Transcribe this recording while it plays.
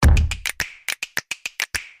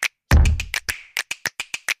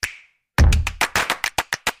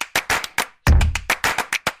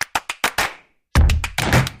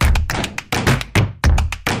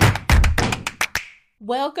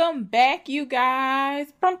Welcome back, you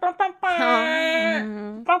guys.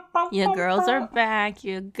 Your girls are back.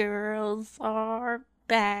 Your girls are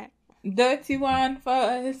back. Dirty one for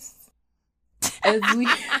us as we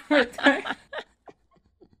return.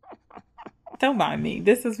 Don't mind me.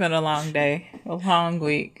 This has been a long day, a long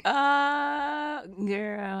week.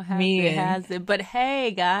 Girl, has it. But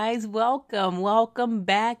hey, guys, welcome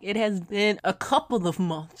back. It has been a couple of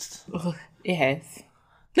months. Ugh, it has.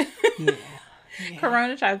 Yeah.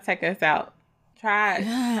 Corona tried to take us out. Tried.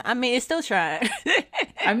 I mean, it's still trying.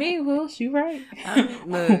 I mean, well, she right.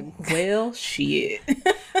 Look. Well, shit.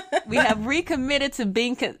 We have recommitted to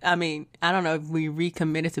being, I don't know if we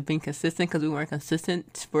recommitted to being consistent because we weren't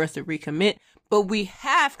consistent for us to recommit, but we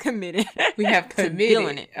have committed. We have committed. To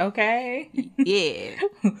doing it. Okay? Yeah.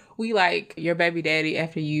 We like your baby daddy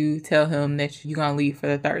after you tell him that you're going to leave for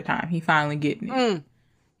the third time. He finally getting it.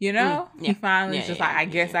 You know? Yeah. He finally I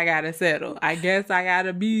guess I got to settle. I guess I got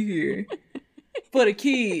to be here. For the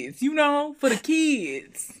kids. You know? For the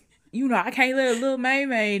kids. You know, I can't let a little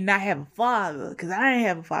May not have a father because I ain't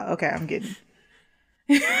have a father. Okay, I'm getting.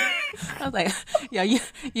 I was like, yeah,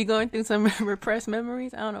 you going through some repressed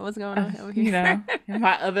memories? I don't know what's going on over here. You know, in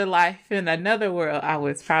my other life, in another world, I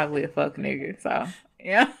was probably a fuck nigga. So,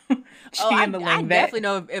 yeah. I definitely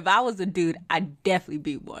know if I was a dude, I'd definitely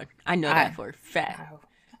be one. I know that for a fact.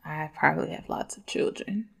 I probably have lots of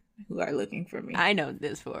children who are looking for me. I know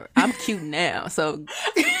this for I'm cute now, so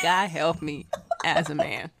God help me as a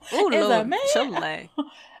man. Oh Lord, a man? Chile.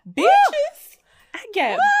 Bitches, I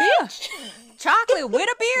got bitch. Chocolate with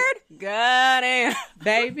a beard? God damn.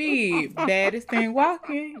 Baby, baddest thing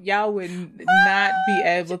walking. Y'all would not be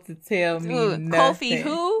able to tell me nothing. Kofi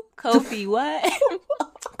who? Kofi what?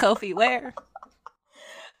 Kofi where?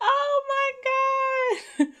 Oh my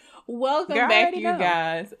God. Welcome back, you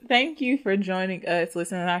guys. Thank you for joining us,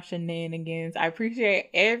 listening to our shenanigans. I appreciate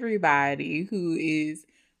everybody who is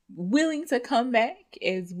willing to come back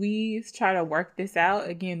as we try to work this out.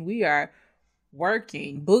 Again, we are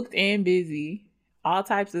working, booked and busy, all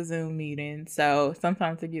types of Zoom meetings. So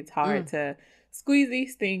sometimes it gets hard to squeeze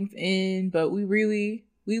these things in, but we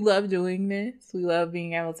love doing this. We love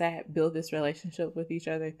being able to build this relationship with each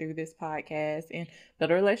other through this podcast and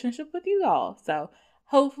build a relationship with you all. So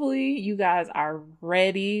hopefully you guys are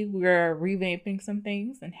ready. We're revamping some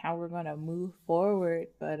things and how we're going to move forward.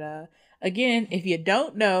 But again, if you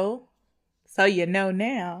don't know, so you know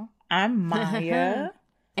now, I'm Maya.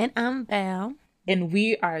 And I'm Val. And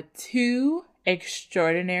we are two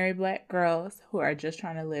extraordinary Black girls who are just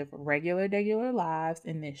trying to live regular lives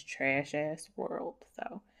in this trash-ass world.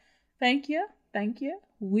 So thank you.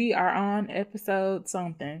 We are on episode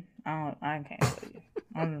something. I can't tell you.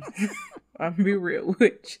 I'm gonna be real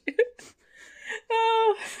with you.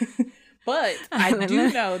 But I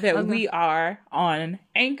do know that we are on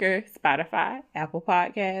Anchor, Spotify, Apple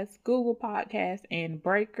Podcasts, Google Podcasts, and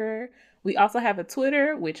Breaker. We also have a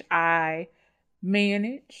Twitter, which I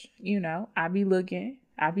manage. You know, I be looking,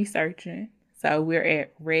 I be searching. So we're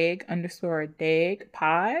at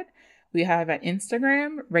reg_deg_pod. We have an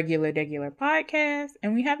Instagram, regular podcast,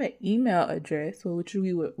 and we have an email address, which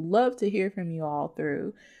we would love to hear from you all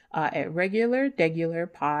through at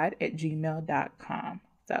regular_pod@gmail.com.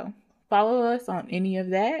 So follow us on any of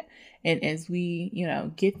that. And as we,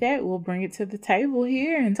 get that, we'll bring it to the table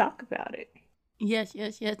here and talk about it. Yes.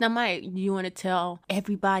 Now, Mike, you want to tell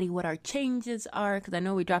everybody what our changes are? Because I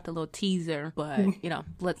know we dropped a little teaser, but,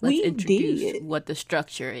 let's introduce what the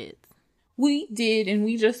structure is. We did, and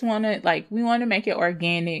we just want to make it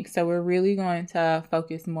organic. So we're really going to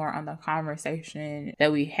focus more on the conversation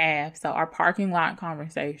that we have. So our parking lot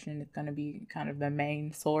conversation is going to be kind of the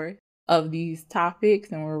main source of these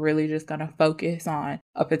topics. And we're really just going to focus on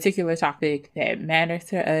a particular topic that matters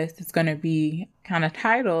to us. It's going to be kind of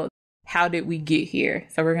titled, How Did We Get Here?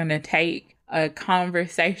 So we're going to take a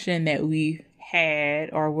conversation that we've had,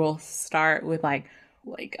 or we'll start with like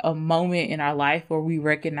a moment in our life where we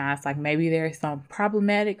recognize maybe there's some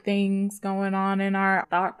problematic things going on in our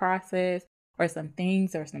thought process, or some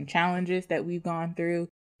things or some challenges that we've gone through,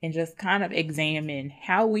 and just kind of examine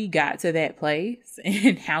how we got to that place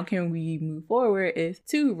and how can we move forward as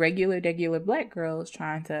two regular Black girls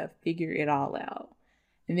trying to figure it all out.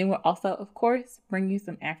 And then we'll also, of course, bring you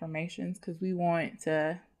some affirmations because we want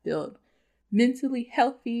to build mentally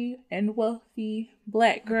healthy and wealthy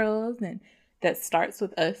Black girls, and that starts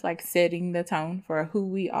with us setting the tone for who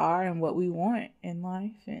we are and what we want in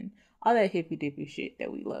life and all that hippy dippy shit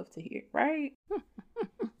that we love to hear, right?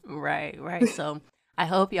 Right. So I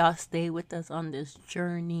hope y'all stay with us on this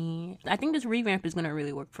journey. I think this revamp is going to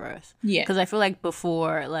really work for us. Yeah. Because I feel like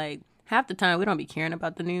before, half the time we don't be caring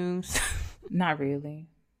about the news. Not really.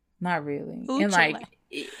 Not really. Ooh, and like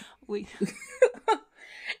we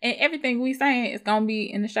and everything we saying is gonna be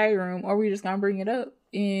in the shade room, or we just gonna bring it up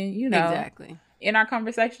in, exactly in our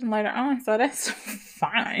conversation later on. So that's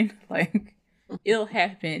fine. Like, it'll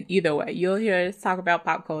happen either way. You'll hear us talk about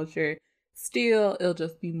pop culture. Still, it'll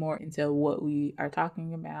just be more into what we are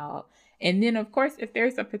talking about. And then, of course, if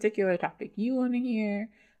there's a particular topic you want to hear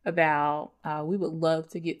about, we would love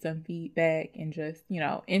to get some feedback and just,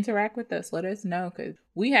 interact with us. Let us know, because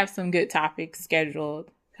we have some good topics scheduled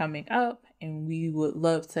coming up, and we would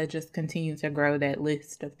love to just continue to grow that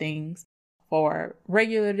list of things for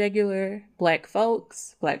regular Black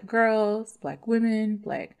folks, Black girls, Black women,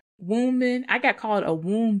 Black woman. I got called a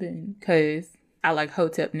woman because I like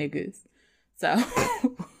hotep niggas. So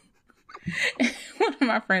one of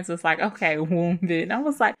my friends was like, okay, woman. I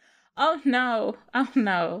was like, oh no,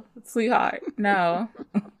 sweetheart, no.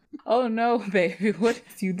 Oh no, baby, what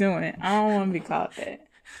is you doing? I don't want to be called that.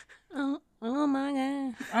 Oh my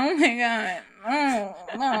God. Oh my God. Oh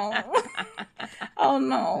no. Oh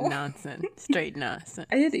no. Nonsense. Straight nonsense.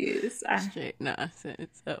 It is. Straight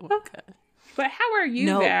nonsense. Oh God. But how are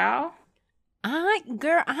you, Val? I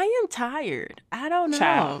am tired. I don't know.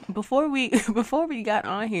 Child. Before we got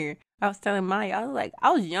on here, I was telling Maya,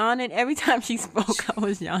 I was yawning every time she spoke. I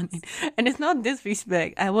was yawning, and it's no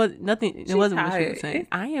disrespect. It wasn't what she was saying.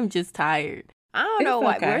 I am just tired. I don't know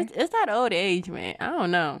why. Okay. It's that old age, man. I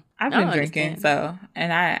don't know. I've been drinking,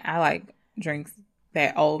 and I like drinks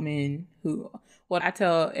that old men who. What I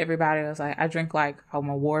tell everybody is like, I drink like I'm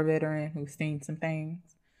a war veteran who's seen some things,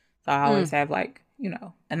 so I always have like,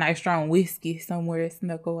 a nice strong whiskey somewhere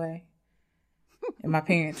snuck away. And my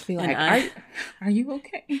parents be like, are you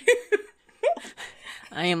okay?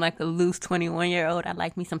 I am like a loose 21-year-old. I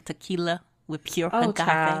like me some tequila with pure agave.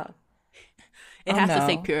 Child. It has to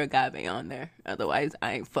say pure agave on there. Otherwise,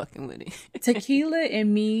 I ain't fucking with it. Tequila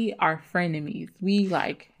and me are frenemies.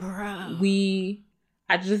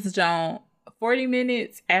 I just don't. 40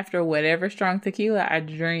 minutes after whatever strong tequila I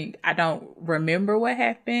drink, I don't remember what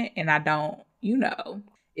happened, and I don't,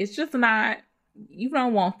 it's just not, you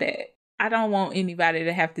don't want that. I don't want anybody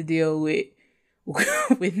to have to deal with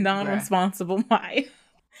non-responsible Maya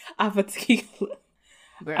off of tequila.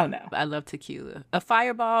 Bruh, oh no. I love tequila. A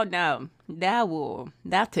Fireball, no. That'll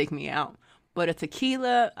take me out. But a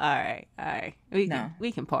tequila, all right. We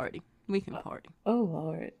can party. We can party. Oh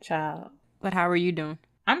Lord, child. But how are you doing?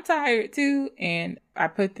 I'm tired too, and I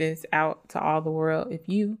put this out to all the world. If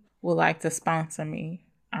you would like to sponsor me,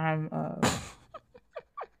 I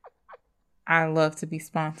love to be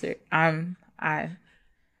sponsored. I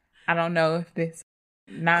don't know if this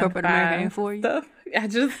corporate American for you stuff. I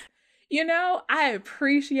just, I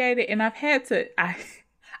appreciate it, and I've had to. I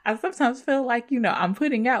sometimes feel like I'm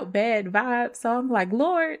putting out bad vibes, so I'm like,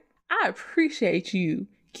 Lord, I appreciate you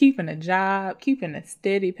keeping a job, keeping a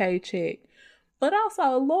steady paycheck. But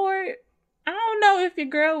also, Lord, I don't know if your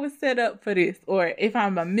girl was set up for this, or if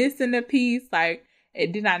I'm missing a piece. Like,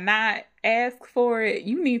 did I not ask for it?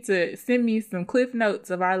 You need to send me some cliff notes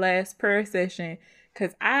of our last prayer session,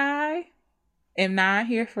 because I am not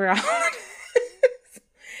here for all this.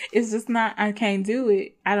 It's just not. I can't do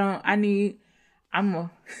it. I'm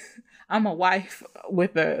a wife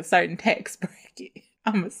with a certain tax bracket.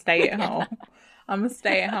 I'm a stay at home. I'm a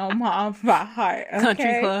stay-at-home mom by heart, okay?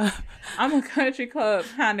 Country club. I'm a country club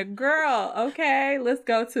kind of girl, okay? Let's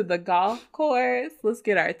go to the golf course. Let's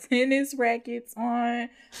get our tennis rackets on.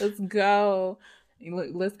 Let's go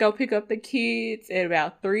pick up the kids at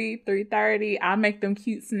about 3:30. I'll make them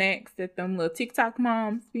cute snacks that them little TikTok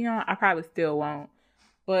moms be on. I probably still won't.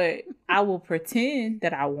 But I will pretend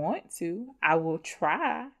that I want to. I will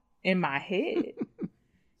try in my head.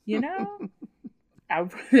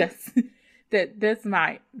 That's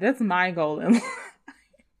my goal in life.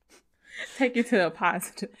 Take it to a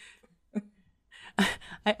positive.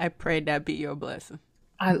 I pray that be your blessing.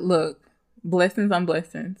 Look, blessings on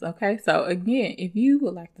blessings. Okay, so again, if you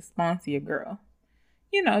would like to sponsor your girl,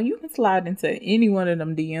 you can slide into any one of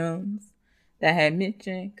them DMs that I had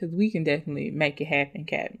mentioned, because we can definitely make it happen,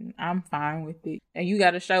 Captain. I'm fine with it. And you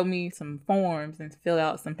got to show me some forms and fill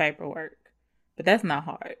out some paperwork, but that's not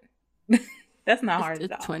hard. That's not hard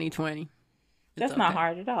at all. It's 2020. That's not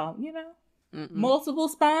hard at all, Mm-mm. Multiple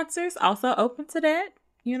sponsors, also open to that,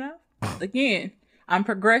 Again, I'm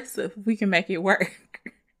progressive. We can make it work.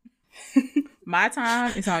 My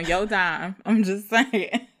time is on your dime. I'm just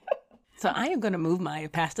saying. So I am going to move Maya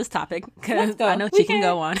past this topic, because I know she can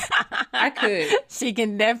go on. I could. She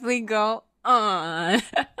can definitely go on.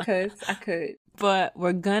 Because I could. But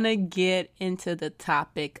we're going to get into the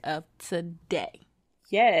topic of today.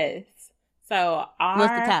 Yes. So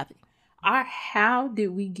what's the topic? Our how did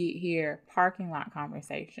we get here parking lot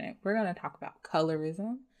conversation. We're going to talk about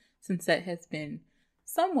colorism, since that has been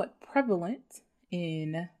somewhat prevalent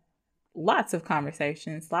in lots of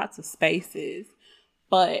conversations, lots of spaces.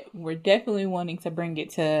 But we're definitely wanting to bring it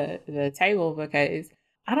to the table because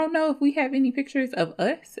I don't know if we have any pictures of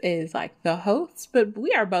us as like the hosts, but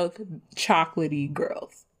we are both chocolatey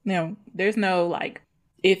girls. Now, there's no like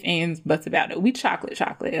if, ands, buts about it. We chocolate,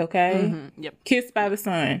 okay? Mm-hmm. Yep. Kissed by the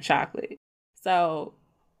sun, chocolate. So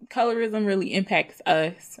colorism really impacts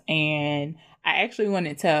us. And I actually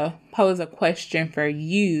wanted to pose a question for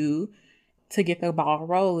you to get the ball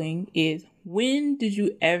rolling is, when did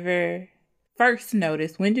you first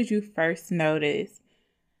notice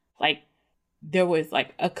like there was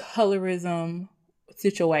like a colorism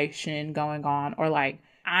situation going on, or like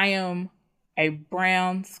I am a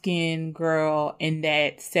brown skinned girl and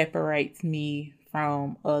that separates me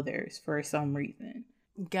from others for some reason?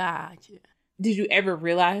 Gotcha. Did you ever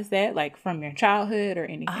realize that, like from your childhood or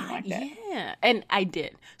anything like that? Yeah, and I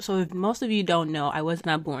did. So if most of you don't know, I was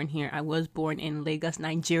not born here. I was born in Lagos,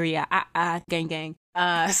 Nigeria. Gang, gang.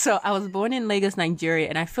 So I was born in Lagos, Nigeria,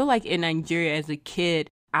 and I feel like in Nigeria as a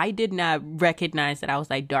kid, I did not recognize that I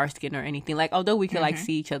was like dark skinned or anything. Like, although we could like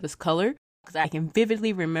see each other's color, because I can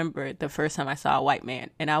vividly remember the first time I saw a white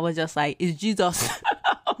man, and I was just like, "Is Jesus?"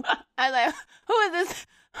 I was like, "Who is this?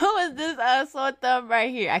 Who is this sore thumb right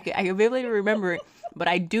here?" I can vividly remember it, but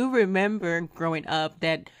I do remember growing up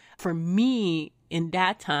that for me in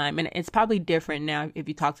that time, and it's probably different now. If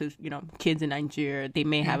you talk to kids in Nigeria, they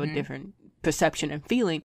may have a different perception and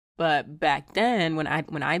feeling. But back then, when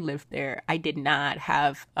I lived there, I did not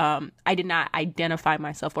identify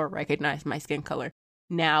myself or recognize my skin color.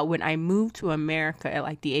 Now, when I moved to America at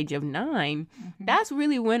like the age of 9, that's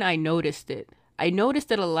really when I noticed it. I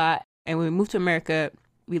noticed it a lot. And when we moved to America,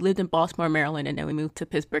 we lived in Baltimore, Maryland, and then we moved to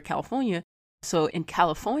Pittsburgh, California. So in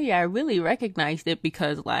California, I really recognized it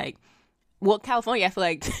because California, I feel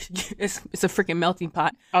like it's a freaking melting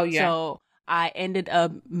pot. Oh, yeah. So I ended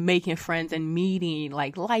up making friends and meeting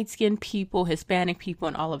like light-skinned people, Hispanic people,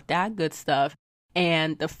 and all of that good stuff.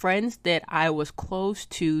 And the friends that I was close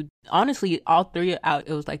to, honestly, it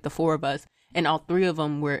was like the 4 of us, and all 3 of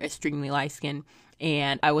them were extremely light-skinned.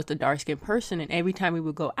 And I was the dark-skinned person. And every time we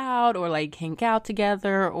would go out or like hang out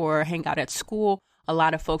together or hang out at school, a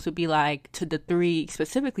lot of folks would be like, to the 3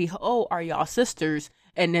 specifically, "Oh, are y'all sisters?"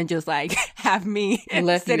 And then just like have me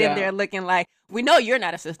sitting there looking like, "We know you're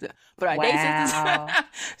not a sister, but are they sisters?"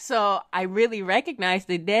 So I really recognized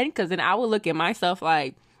it then, because then I would look at myself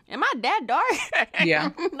like, am I that dark?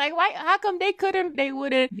 Yeah. Like, why? How come they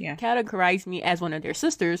wouldn't categorize me as one of their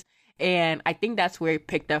sisters? And I think that's where it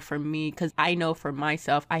picked up for me, because I know for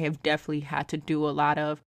myself, I have definitely had to do a lot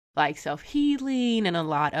of like self-healing and a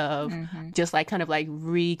lot of just like kind of like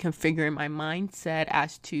reconfiguring my mindset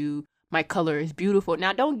as to my color is beautiful.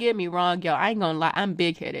 Now, don't get me wrong, yo. I ain't gonna lie. I'm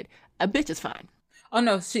big-headed. A bitch is fine. Oh,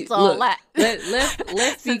 no. Look,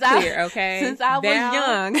 let's be clear, okay? Since I was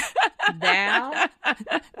young. Thou,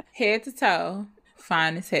 head to toe,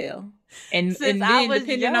 fine as hell. And then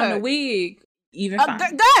depending on the wig, even fine.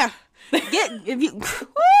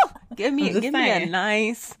 Give me a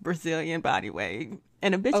nice Brazilian body wave.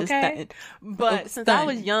 And a bitch is stunning. But since I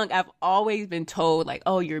was young, I've always been told, like,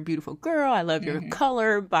 "Oh, you're a beautiful girl. I love your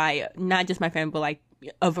color," by not just my family, but like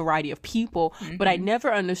a variety of people. But I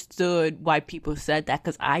never understood why people said that,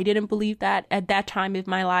 because I didn't believe that at that time in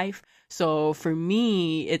my life. So for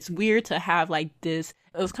me, it's weird to have like this.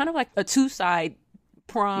 It was kind of like a 2-side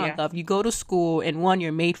prong of, you go to school and one,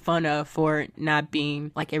 you're made fun of for not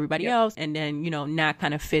being like everybody else, and then not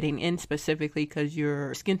kind of fitting in specifically because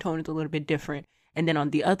your skin tone is a little bit different. And then on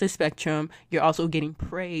the other spectrum, you're also getting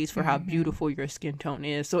praise for how beautiful your skin tone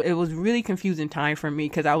is. So it was really confusing time for me,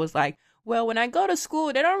 because I was like, well, when I go to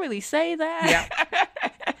school, they don't really say that.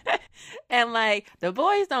 Yeah. And like, the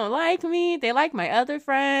boys don't like me. They like my other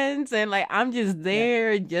friends. And like, I'm just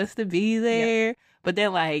there just to be there. Yeah. But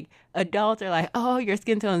then like, adults are like, "Oh, your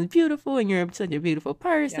skin tone is beautiful and you're such a beautiful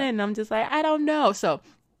person." And I'm just like, I don't know. So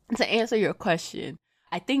to answer your question,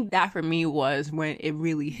 I think that for me was when it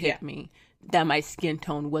really hit me that my skin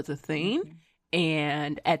tone was a thing.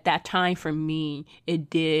 And at that time for me, it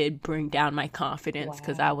did bring down my confidence,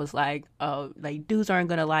 because I was like, oh, like dudes aren't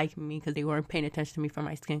going to like me because they weren't paying attention to me for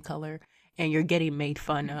my skin color, and you're getting made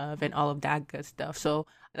fun of and all of that good stuff. So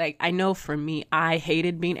like, I know for me, I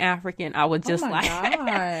hated being African. I was just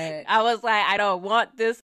I was like, I don't want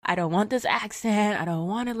this. I don't want this accent. I don't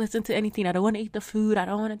want to listen to anything. I don't want to eat the food. I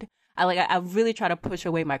don't want to. I really try to push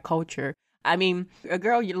away my culture. I mean, a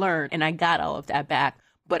girl, you learn, and I got all of that back.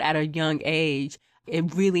 But at a young age,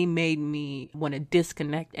 it really made me want to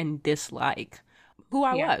disconnect and dislike who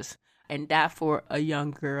I was. And that for a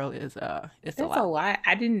young girl is it's That's a lot.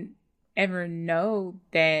 I didn't ever know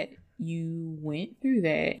that you went through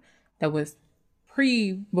that. That was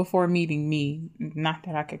before meeting me. Not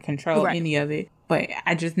that I could control any of it, but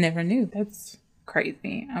I just never knew. That's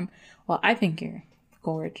crazy. Well, I think you're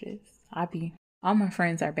gorgeous. All my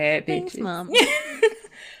friends are bad bitches. Thanks, Mom.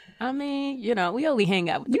 I mean, we only hang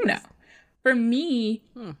out with For me,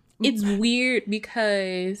 it's weird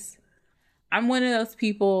because I'm one of those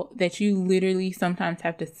people that you literally sometimes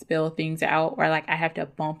have to spell things out, or like I have to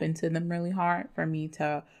bump into them really hard for me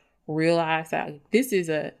to realize that this is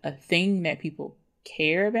a thing that people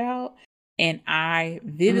care about. And I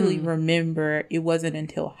vividly remember it wasn't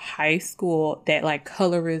until high school that like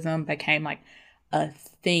colorism became like a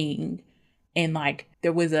thing, and like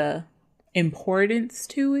there was a importance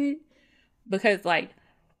to it, because like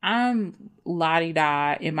I'm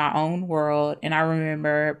la-di-da in my own world. And I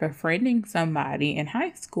remember befriending somebody in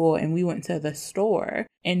high school, and we went to the store,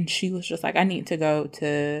 and she was just like, I need to go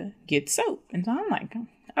to get soap. And so I'm like,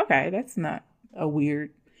 okay, that's not a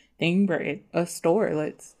weird thing, but at a store,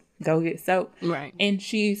 let's go get soap. Right. And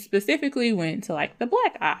she specifically went to like the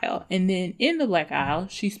black aisle. And then in the black aisle,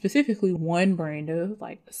 she specifically one brand of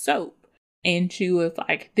like soap. And she was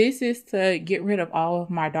like, this is to get rid of all of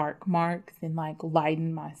my dark marks and like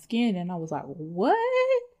lighten my skin. And I was like, what?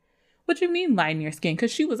 What you mean lighten your skin?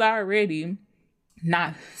 Because she was already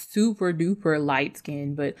not super duper light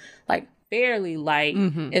skin, but like fairly light,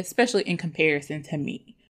 especially in comparison to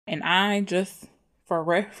me. And I just, for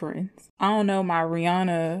reference, I don't know my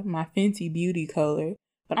Rihanna, my Fenty Beauty color,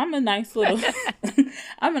 but I'm a nice little,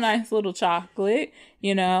 I'm a nice little chocolate,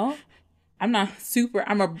 I'm not super,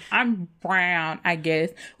 I'm brown, I guess,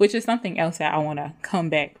 which is something else that I want to come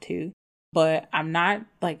back to. But I'm not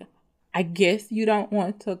like, I guess you don't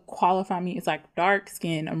want to qualify me as like dark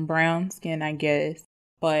skin. I'm brown skin, I guess.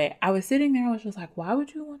 But I was sitting there, I was just like, why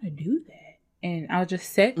would you want to do that? And I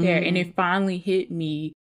just sat there and it finally hit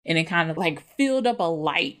me, and it kind of like filled up a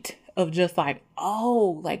light of just like,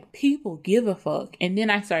 oh, like people give a fuck. And then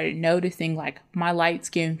I started noticing like my light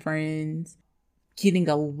skinned friends getting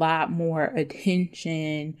a lot more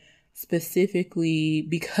attention, specifically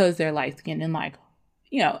because they're light skinned. And like,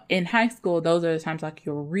 in high school, those are the times like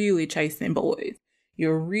you're really chasing boys.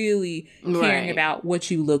 You're really caring about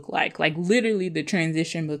what you look like. Like literally the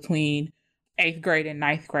transition between 8th grade and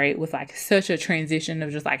 9th grade was like such a transition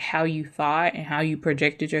of just like how you thought and how you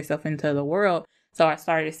projected yourself into the world. So I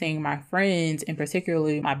started seeing my friends, and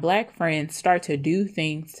particularly my black friends, start to do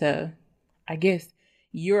things to, I guess,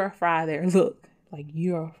 eurify their look. Like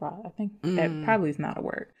eurify. I think that probably is not a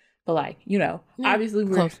word. But like, obviously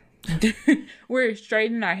we're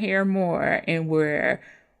straightening our hair more, and we're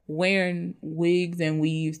wearing wigs and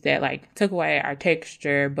weaves that like took away our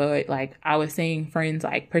texture. But like I was seeing friends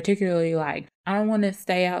like particularly like, I don't want to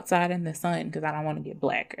stay outside in the sun because I don't want to get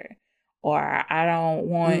blacker, or I don't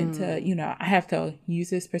want to, I have to use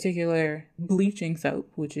this particular bleaching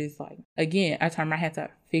soap, which is like, again, a term I had to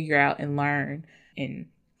figure out and learn and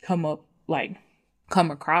come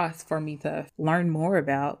across for me to learn more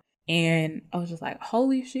about. And I was just like,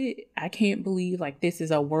 holy shit, I can't believe like this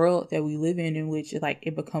is a world that we live in which like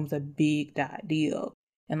it becomes a big deal.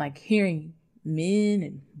 And like hearing men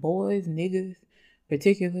and boys, niggas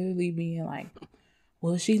particularly being like,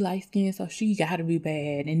 well, she light skinned, so she gotta be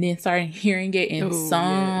bad. And then starting hearing it in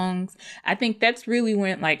songs. Yeah. I think that's really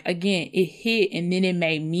when like, again, it hit, and then it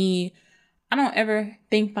made me, I don't ever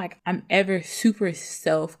think like I'm ever super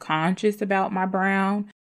self-conscious about my brown.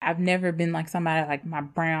 I've never been like somebody like my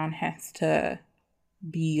brown has to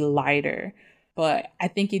be lighter. But I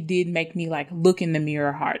think it did make me like look in the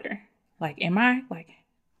mirror harder. Like, am I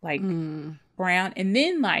like brown? And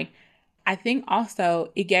then like, I think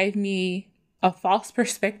also it gave me a false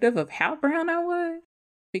perspective of how brown I was.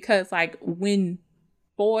 Because like when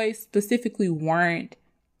boys specifically weren't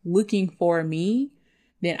looking for me,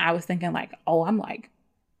 then I was thinking like, oh, I'm like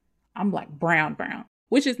brown,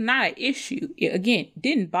 which is not an issue. It, again,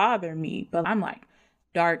 didn't bother me, but I'm like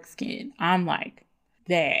dark skin. I'm like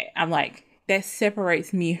that. I'm like, that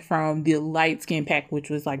separates me from the light skin pack,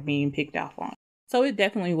 which was like being picked off on. So it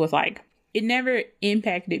definitely was like, it never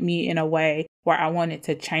impacted me in a way where I wanted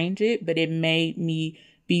to change it, but it made me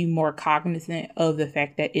be more cognizant of the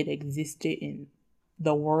fact that it existed in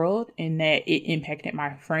the world and that it impacted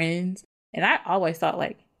my friends. And I always thought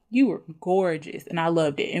like, you were gorgeous, and I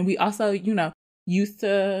loved it. And we also, used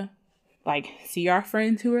to like see our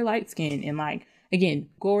friends who were light skinned and like, again,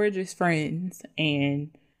 gorgeous friends. And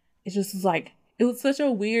it just was like, it was such a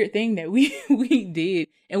weird thing that we did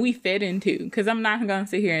and we fed into, because I'm not going to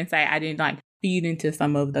sit here and say I didn't like feed into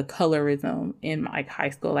some of the colorism in like high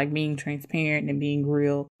school, like being transparent and being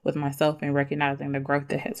real with myself and recognizing the growth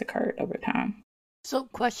that has occurred over time. So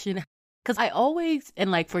question, because I always,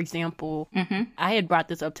 and like, for example, I had brought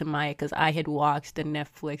this up to Maya because I had watched the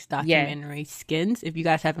Netflix documentary Skins. If you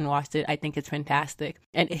guys haven't watched it, I think it's fantastic.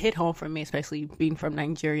 And it hit home for me, especially being from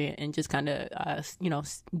Nigeria and just kind of,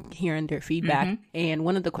 hearing their feedback. And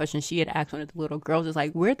one of the questions she had asked one of the little girls is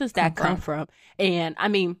like, where does that come from? And I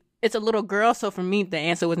mean, it's a little girl, so for me, the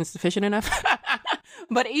answer wasn't sufficient enough.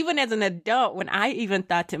 But even as an adult, when I even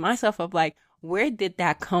thought to myself of like, where did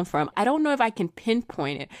that come from? I don't know if I can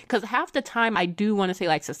pinpoint it, because half the time I do want to say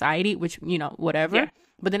like society, which, whatever. Yeah.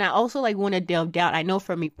 But then I also like want to delve down. I know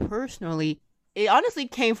for me personally, it honestly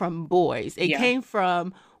came from boys. It came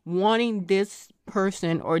from wanting this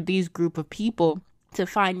person or these group of people to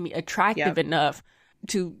find me attractive enough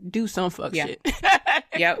to do some fuck shit.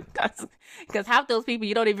 Yep. Because half those people,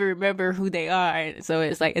 you don't even remember who they are. So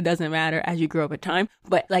it's like, it doesn't matter as you grow up in time.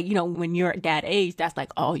 But like, when you're at that age, that's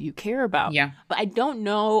like all you care about. Yeah. But I don't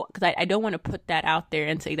know, because I don't want to put that out there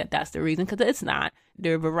and say that that's the reason, because it's not.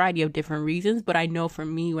 There are a variety of different reasons. But I know for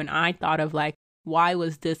me, when I thought of like, why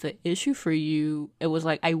was this an issue for you? It was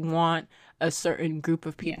like, I want a certain group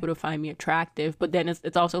of people to find me attractive. But then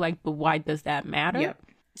it's also like, but why does that matter? Yep.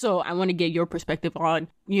 So I want to get your perspective on,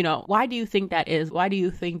 why do you think that is? Why do you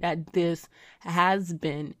think that this has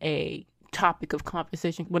been a topic of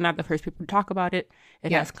conversation? We're not the first people to talk about it.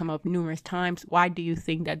 It has come up numerous times. Why do you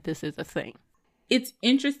think that this is a thing? It's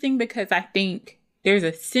interesting because I think there's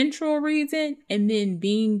a central reason, and then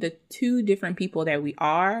being the two different people that we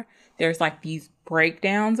are, there's like these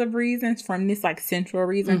breakdowns of reasons from this like central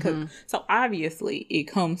reason. So obviously it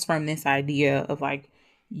comes from this idea of like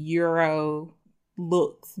Euro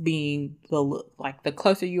looks being the look, like the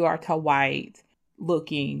closer you are to white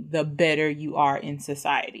looking, the better you are in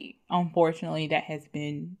society. Unfortunately, that has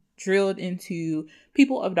been drilled into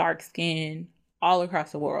people of dark skin all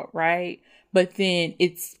across the world, right? But then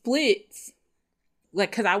it splits,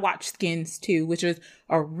 like, because I watched Skins too, which is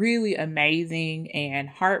a really amazing and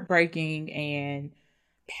heartbreaking and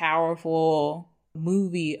powerful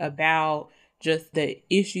movie about just the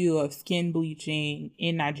issue of skin bleaching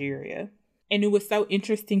in Nigeria. And it was so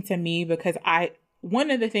interesting to me because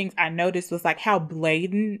one of the things I noticed was like how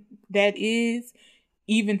blatant that is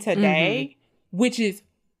even today, which is,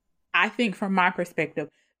 I think from my perspective,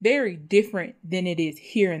 very different than it is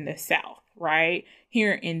here in the South, right?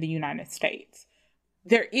 Here in the United States.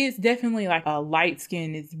 There is definitely like a light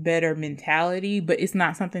skin is better mentality, but it's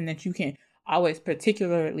not something that you can always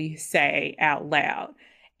particularly say out loud.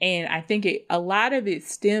 And I think a lot of it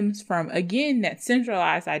stems from, again, that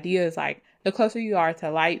centralized idea is like, the closer you are to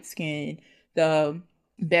light skin, the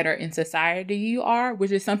better in society you are, which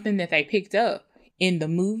is something that they picked up in the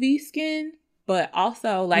movie Skin, but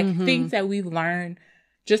also like things that we've learned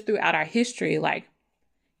just throughout our history, like,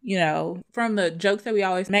 from the jokes that we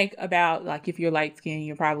always make about like, if you're light skinned,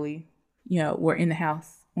 you're probably, were in the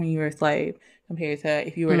house when you were a slave, compared to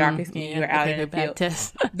if you were darker skinned, you were out in the field.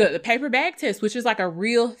 Test. the paper bag test, which is like a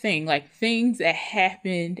real thing, like things that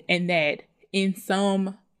happened and that in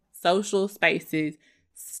some social spaces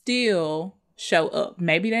still show up.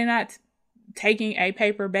 Maybe they're not taking a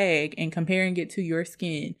paper bag and comparing it to your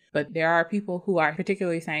skin, but there are people who are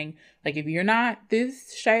particularly saying, like, if you're not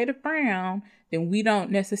this shade of brown, then we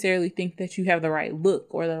don't necessarily think that you have the right look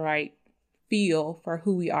or the right feel for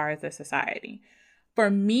who we are as a society.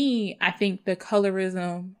 For me, I think the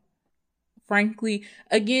colorism, frankly,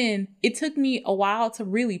 again, it took me a while to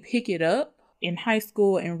really pick it up in high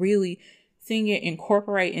school and really seeing it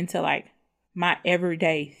incorporate into like my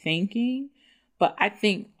everyday thinking. But I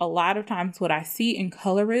think a lot of times what I see in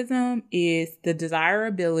colorism is the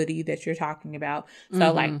desirability that you're talking about.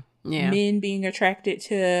 So like men being attracted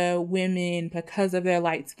to women because of their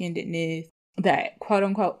light-skinnedness, that quote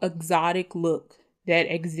unquote exotic look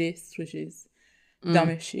that exists, which is dumb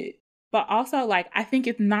as shit. But also, like, I think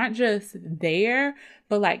it's not just there,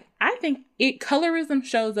 but like, I think colorism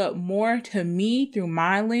shows up more to me through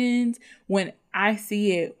my lens when I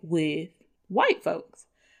see it with white folks.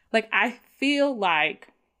 Like, I feel like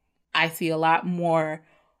I see a lot more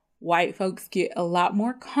white folks get a lot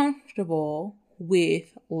more comfortable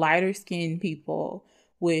with lighter skinned people,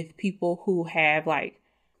 with people who have like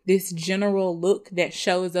this general look that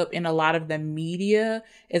shows up in a lot of the media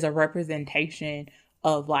as a representation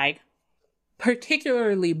of like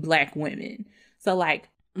particularly Black women. So like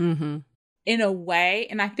in a way,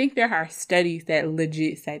 and I think there are studies that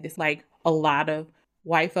legit say this, like a lot of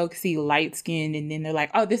white folks see light skin and then they're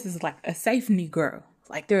like, oh, this is like a safe Negro.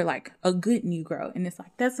 Like they're like a good Negro. And it's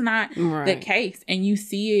like, that's not the case. And you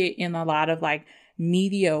see it in a lot of like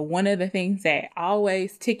media. One of the things that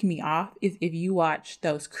always tick me off is if you watch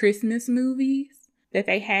those Christmas movies that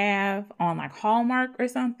they have on like Hallmark or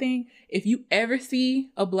something. If you ever see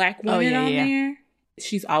a black woman on there,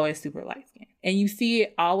 she's always super light skinned. And you see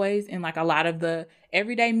it always in like a lot of the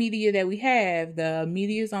everyday media that we have. The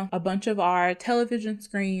media's on a bunch of our television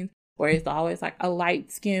screens where it's always like a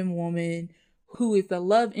light skinned woman who is the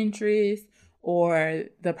love interest or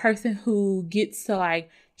the person who gets to like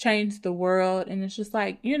change the world. And it's just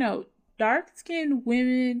like, you know, dark skinned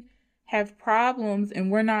women have problems and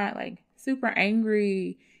we're not like super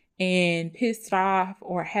angry and pissed off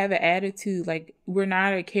or have an attitude. Like we're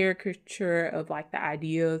not a caricature of like the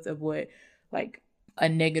ideas of what like a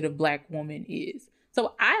negative black woman is.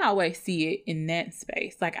 So I always see it in that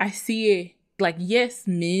space. Like I see it like, yes,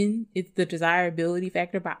 men, it's the desirability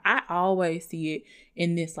factor, but I always see it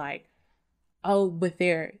in this like, oh, but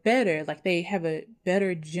they're better. Like they have a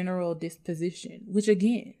better general disposition, which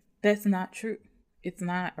again, that's not true. It's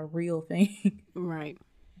not a real thing. Right.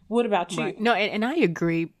 What about you? Right. No, and I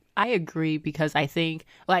agree. I agree because I think,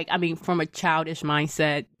 like, I mean, from a childish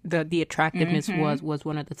mindset, the attractiveness was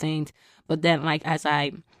one of the things. But then, like, as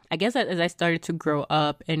I started to grow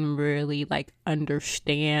up and really, like,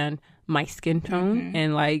 understand my skin tone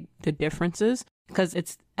and, like, the differences, because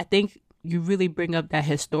I think you really bring up that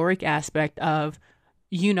historic aspect of,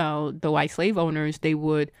 you know, the white slave owners, they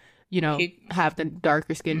would, you know, have the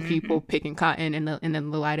darker skinned people picking cotton and then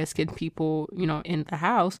the lighter skinned people, you know, in the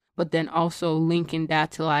house, but then also linking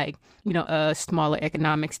that to like, you know, a smaller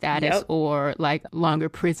economic status or like longer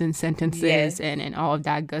prison sentences and all of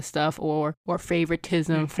that good stuff or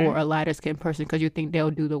favoritism for a lighter skinned person because you think they'll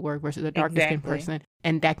do the work versus a darker skinned person.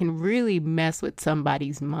 And that can really mess with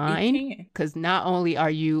somebody's mind because not only are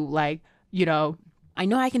you like, you know, I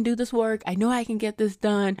know I can do this work. I know I can get this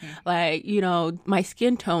done. Like, you know, my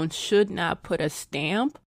skin tone should not put a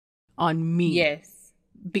stamp on me. Yes.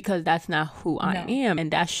 Because that's not who I am. And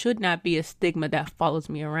that should not be a stigma that follows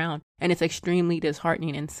me around. And it's extremely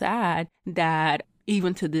disheartening and sad that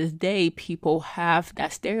even to this day, people have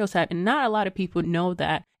that stereotype. And not a lot of people know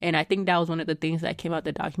that. And I think that was one of the things that came out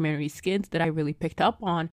the documentary Skins that I really picked up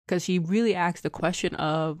on. Because she really asked the question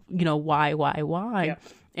of, you know, why? Yeah.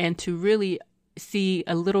 And to really see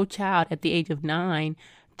a little child at the age of 9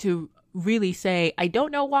 to really say, I don't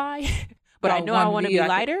know why, but I know I want to be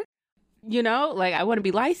lighter. You know, like I want to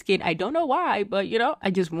be light skinned. I don't know why, but you know, I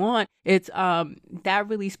just want it's that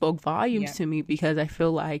really spoke volumes to me because I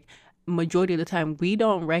feel like majority of the time we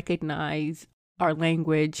don't recognize our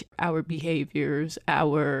language, our behaviors,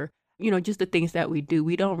 our, you know, just the things that we do.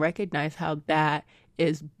 We don't recognize how that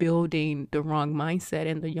is building the wrong mindset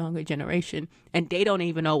in the younger generation. And they don't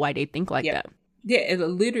even know why they think like that. Yeah, it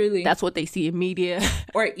literally. That's what they see in media.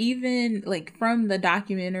 Or even like from the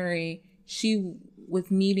documentary, she was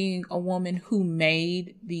meeting a woman who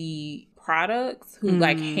made the products, who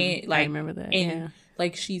like I remember that. And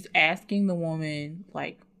like she's asking the woman,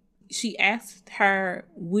 like she asked her,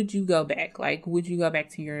 would you go back? Like, would you go back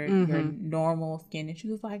to your normal skin? And she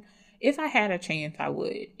was like, if I had a chance, I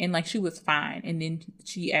would. And like she was fine. And then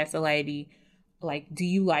she asked the lady, like, do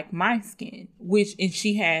you like my skin? And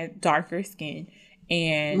she had darker skin.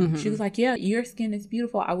 And she was like, yeah, your skin is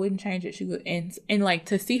beautiful. I wouldn't change it. She was, and like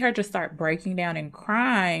to see her just start breaking down and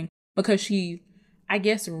crying because she, I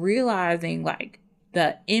guess, realizing like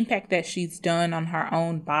the impact that she's done on her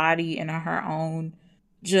own body and on her own,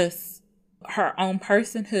 just her own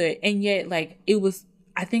personhood. And yet like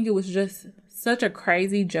I think it was just such a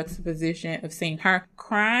crazy juxtaposition of seeing her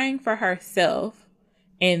crying for herself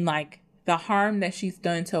and like the harm that she's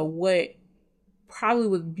done to what probably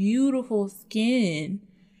was beautiful skin,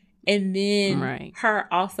 and then her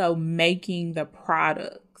also making the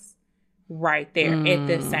products right there at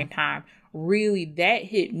the same time. Really, that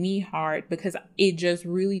hit me hard because it just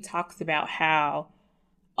really talks about how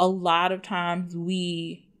a lot of times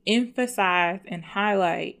we emphasize and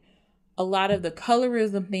highlight a lot of the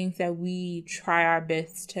colorism things that we try our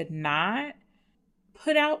best to not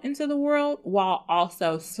put out into the world while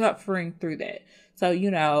also suffering through that. So,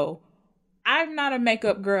 you know, I'm not a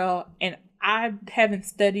makeup girl and I haven't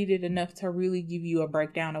studied it enough to really give you a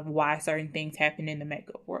breakdown of why certain things happen in the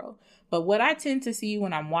makeup world. But what I tend to see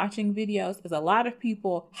when I'm watching videos is a lot of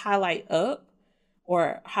people highlight up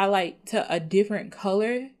or highlight to a different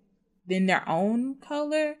color than their own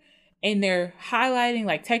color. And they're highlighting,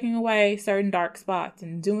 like taking away certain dark spots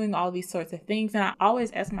and doing all these sorts of things. And I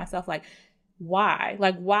always ask myself, like, why?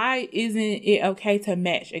 Like, why isn't it okay to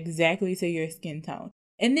match exactly to your skin tone?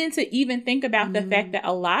 And then to even think about the fact that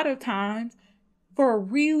a lot of times, for a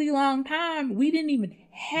really long time, we didn't even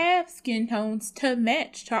have skin tones to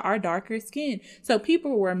match to our darker skin. So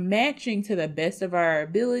people were matching to the best of our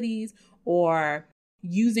abilities, or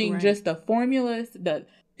using just the formulas, the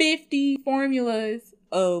 50 formulas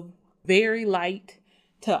of very light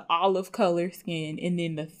to olive color skin, and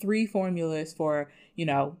then the 3 formulas for, you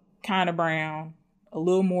know, kind of brown, a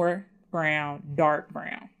little more brown, dark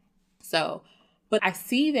brown. So, but I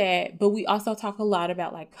see that, but we also talk a lot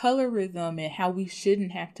about like colorism and how we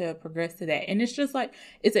shouldn't have to progress to that. And it's just like,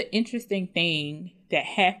 it's an interesting thing that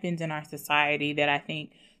happens in our society that I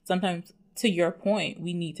think sometimes, to your point,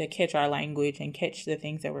 we need to catch our language and catch the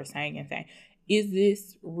things that we're saying and saying, is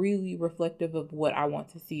this really reflective of what I want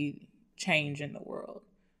to see change in the world?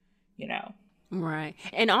 You know? Right.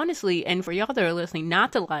 And honestly, and for y'all that are listening,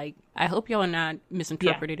 not to like, I hope y'all are not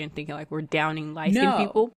misinterpreted and thinking like we're downing light-skinned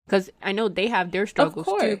people. Because I know they have their struggles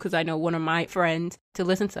too. Because I know one of my friends, to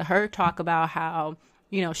listen to her talk about how,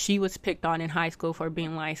 you know, she was picked on in high school for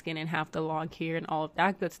being light-skinned and have the long hair and all of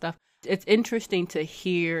that good stuff. It's interesting to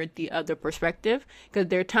hear the other perspective, because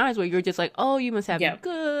there are times where you're just like, oh, you must have it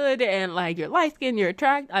good, and like you're light-skinned, you're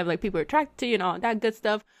attracted, I'm like, people are attracted to you and all that good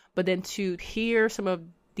stuff. But then to hear some of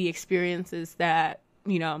the experiences that,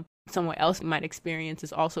 you know, someone else might experience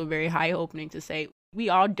is also very eye-opening to say, we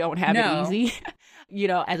all don't have it easy. You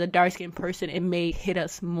know, as a dark-skinned person, it may hit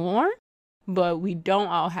us more, but we don't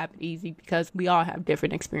all have it easy because we all have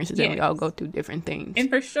different experiences and we all go through different things. And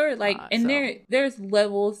for sure, like, there's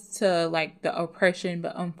levels to like the oppression,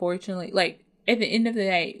 but unfortunately, like, at the end of the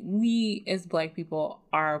day, we as Black people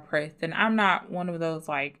are oppressed. And I'm not one of those,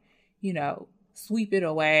 like, you know, sweep it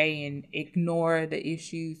away and ignore the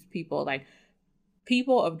issues. People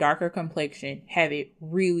of darker complexion have it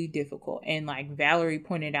really difficult. And like Valerie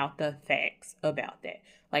pointed out the facts about that.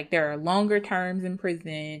 Like, there are longer terms in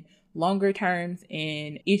prison, longer terms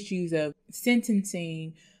in issues of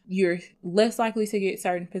sentencing. You're less likely to get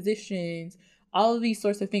certain positions. All of these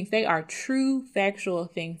sorts of things, they are true factual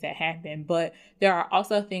things that happen, but there are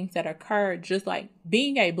also things that occur, just like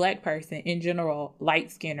being a Black person in general,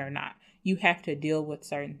 light skin or not. You have to deal with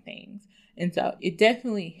certain things. And so it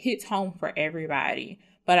definitely hits home for everybody.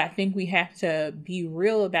 But I think we have to be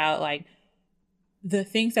real about like the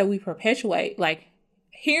things that we perpetuate. Like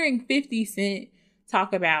hearing 50 Cent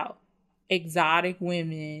talk about exotic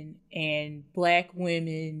women and Black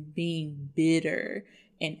women being bitter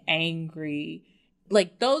and angry.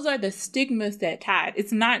 Like, those are the stigmas that tied.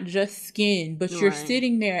 It's not just skin, but you're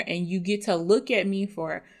sitting there and you get to look at me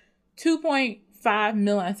for 2.5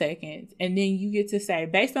 milliseconds. And then you get to say,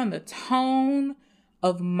 based on the tone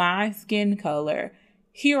of my skin color,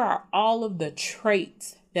 here are all of the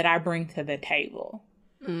traits that I bring to the table.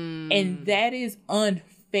 And that is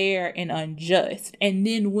unfair and unjust. And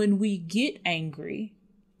then when we get angry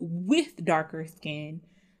with darker skin,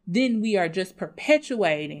 then we are just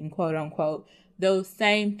perpetuating, quote unquote, those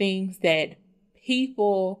same things that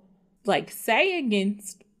people like say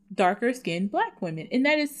against darker skinned Black women. And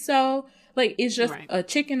that is so, like, it's just a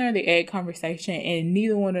chicken or the egg conversation, and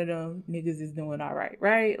neither one of them niggas is doing all right,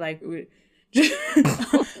 right? Like,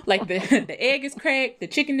 like the egg is cracked, the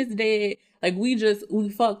chicken is dead. Like, we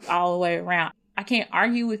fucked all the way around. I can't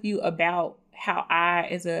argue with you about how I,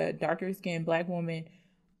 as a darker skinned Black woman,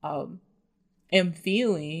 am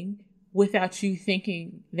feeling without you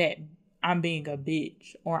thinking that I'm being a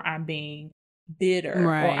bitch or I'm being bitter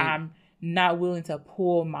or I'm not willing to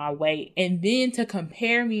pull my weight. And then to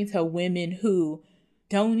compare me to women who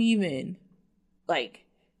don't even, like,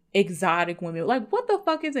 exotic women. Like, what the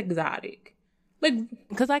fuck is exotic? Like,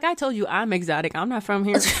 because like I told you, I'm exotic. I'm not from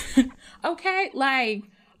here. Okay, like,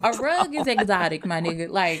 a rug is exotic, my nigga.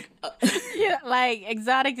 Like, yeah, like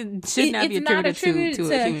exotic should not be attributed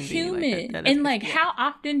to a human. Like and like, how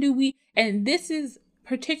often do we? And this is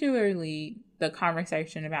particularly the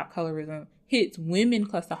conversation about colorism hits women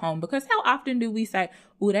close to home, because how often do we say,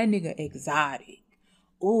 "Ooh, that nigga exotic.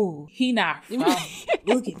 Ooh, he not from.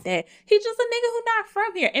 Look at that. He's just a nigga who not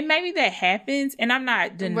from here." And maybe that happens, and I'm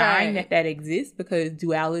not denying that exists, because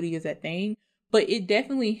duality is a thing. But it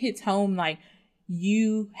definitely hits home, like,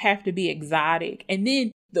 you have to be exotic. And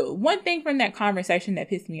then the one thing from that conversation that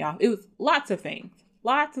pissed me off, it was lots of things.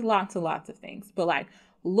 Lots of things. But like,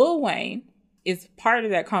 Lil Wayne is part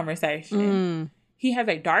of that conversation. He has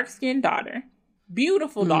a dark-skinned daughter.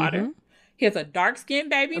 Beautiful daughter. He has a dark-skinned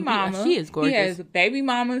baby mama. She is gorgeous. He has baby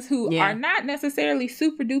mamas who are not necessarily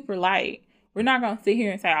super-duper light. We're not going to sit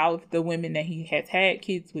here and say all of the women that he has had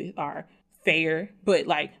kids with are fair. But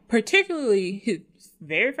like, particularly his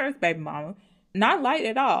very first baby mama, not light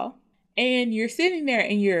at all. And you're sitting there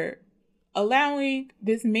and you're allowing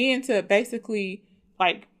this man to basically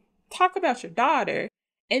like talk about your daughter.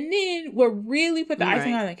 And then what really put the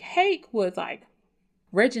icing on the cake was like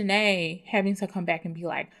Reginae having to come back and be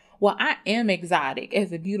like, well, I am exotic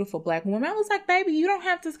as a beautiful Black woman. I was like, baby, you don't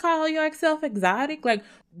have to call yourself exotic. Like,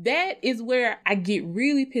 that is where I get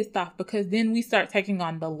really pissed off, because then we start taking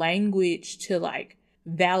on the language to like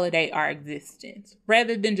validate our existence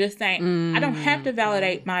rather than just saying, I don't have to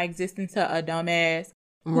validate my existence to a dumbass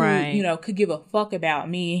who, you know, could give a fuck about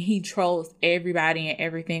me. And he trolls everybody and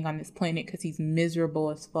everything on this planet because he's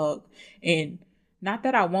miserable as fuck. And not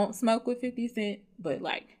that I won't smoke with 50 Cent, but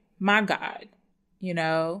like, my God, you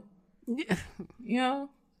know? Yeah. You know?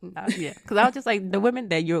 Yeah, because I was just like, the women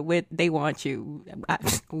that you're with, they want you.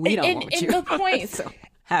 We don't want you. And the point, so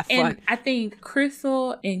have fun. And I think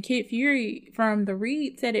Crystal and Kid Fury from The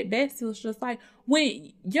Read said it best. It was just like,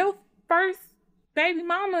 when your first baby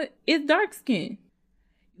mama is dark skinned,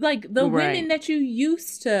 like the women that you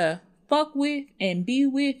used to fuck with and be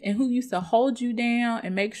with and who used to hold you down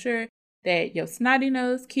and make sure that your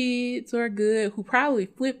snotty-nosed kids are good, who probably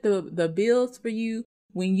flipped the bills for you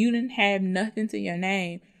when you didn't have nothing to your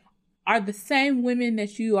name, are the same women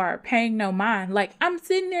that you are paying no mind. Like, I'm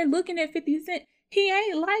sitting there looking at 50 Cent. He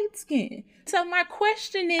ain't light-skinned. So my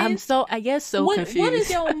question is, I guess confused. What is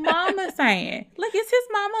your mama saying? Like, is his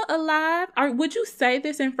mama alive? Or would you say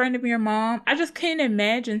this in front of your mom? I just can't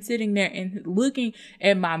imagine sitting there and looking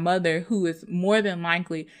at my mother, who is more than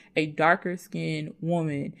likely a darker-skinned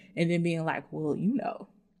woman, and then being like, well, you know,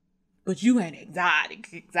 but you ain't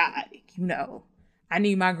exotic, you know. I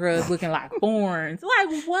need my girls looking like thorns.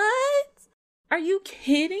 Like, what? Are you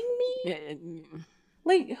kidding me?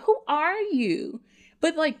 Like, who are you?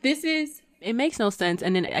 But like, it makes no sense.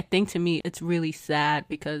 And then I think, to me, it's really sad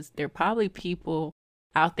because there are probably people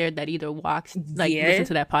out there that either listen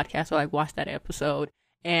to that podcast or like watch that episode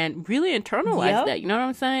and really internalize that. You know what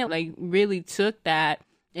I'm saying? Like, really took that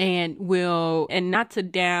and not to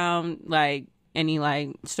down like any like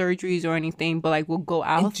surgeries or anything, but like will go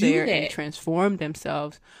out there and transform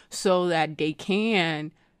themselves so that they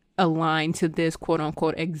can align to this quote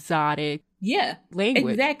unquote exotic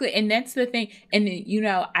language. Exactly. And that's the thing. And you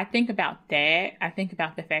know, I think about that. I think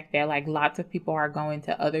about the fact that like lots of people are going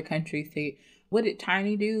to other countries to, what did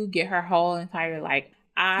Tiny do? Get her whole entire like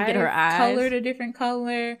eyes colored a different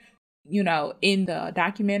color. You know, in the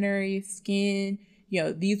documentary Skin, you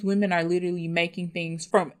know, these women are literally making things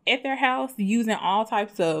from at their house using all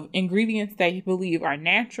types of ingredients they believe are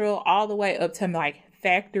natural, all the way up to like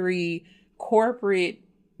factory, corporate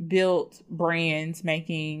built brands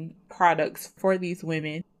making products for these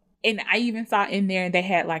women. And I even saw in there they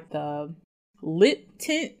had like the lip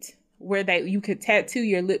tint where you could tattoo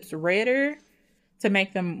your lips redder to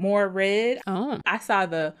make them more red. I saw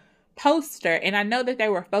the poster, and I know that they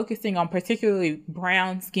were focusing on particularly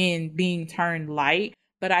brown skin being turned light,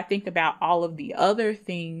 but I think about all of the other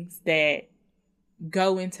things that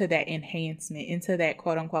go into that enhancement, into that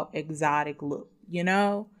quote unquote exotic look, you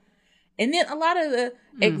know? And then a lot of the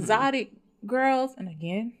exotic girls, and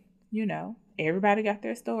again, you know, everybody got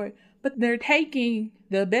their story, but they're taking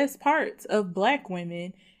the best parts of Black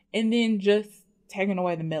women and then just taking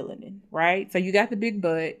away the melanin, right? So you got the big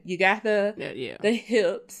butt, you got the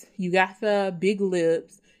hips, you got the big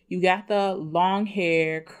lips, you got the long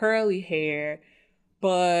hair, curly hair,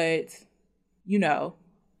 but, you know,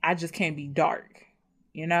 I just can't be dark,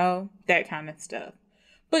 you know, that kind of stuff.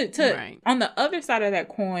 But on the other side of that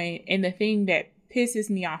coin, and the thing that pisses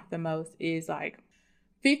me off the most is like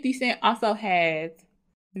 50 Cent also has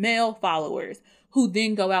male followers who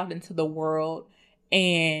then go out into the world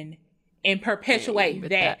and perpetuate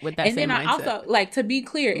that. With that and same then I mindset. also, like, to be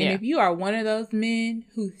clear, and if you are one of those men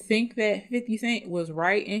who think that 50 Cent was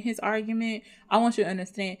right in his argument, I want you to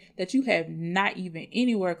understand that you have not even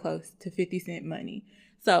anywhere close to 50 Cent money.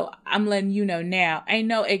 So I'm letting you know now, ain't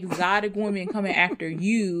no exotic woman coming after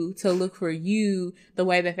you to look for you the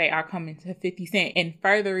way that they are coming to 50 Cent and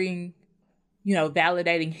furthering, you know,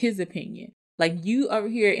 validating his opinion. Like, you over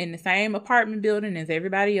here in the same apartment building as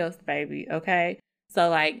everybody else, baby, okay? So,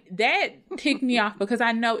 like, that ticked me off because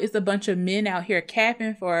I know it's a bunch of men out here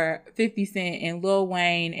capping for 50 Cent and Lil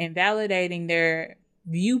Wayne and validating their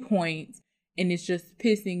viewpoints. And it's just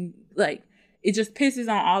pissing, like, it just pisses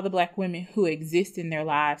on all the Black women who exist in their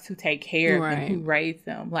lives, who take care of them, who raise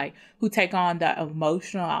them, like, who take on the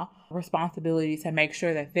emotional responsibility to make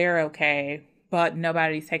sure that they're okay, but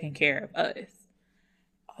nobody's taking care of us.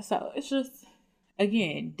 So it's just,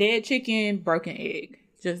 again, dead chicken, broken egg.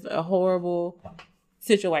 Just a horrible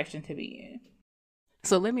situation to be in.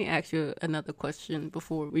 So let me ask you another question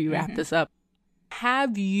before we wrap this up.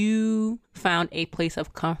 Have you found a place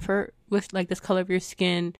of comfort with like this color of your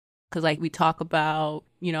skin? Because like we talk about,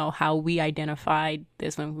 you know, how we identified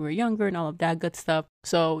this when we were younger and all of that good stuff.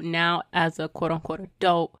 So now as a quote unquote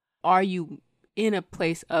adult, are you in a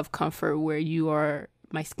place of comfort where you are,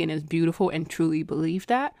 my skin is beautiful and truly believe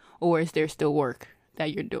that? Or is there still work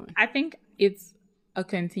that you're doing? I think it's a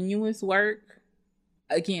continuous work.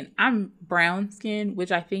 Again, I'm brown skin,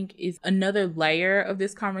 which I think is another layer of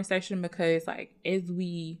this conversation, because like as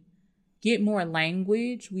we get more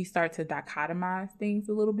language, we start to dichotomize things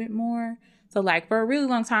a little bit more. So like for a really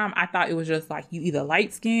long time, I thought it was just like you either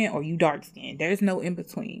light skin or you dark skin. There's no in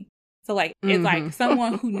between. So like it's like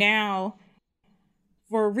someone who now,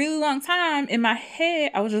 for a really long time in my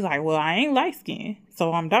head, I was just like, well, I ain't light skin,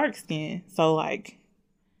 so I'm dark skin. So like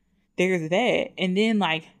there's that. And then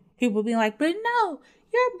like people be like, but no,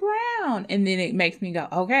 you're brown. And then it makes me go,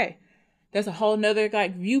 okay, that's a whole nother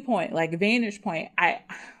like viewpoint, like vantage point.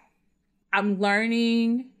 I'm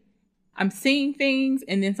learning, I'm seeing things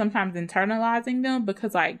and then sometimes internalizing them,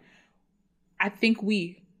 because like I think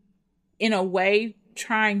we, in a way,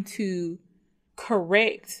 trying to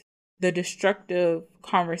correct the destructive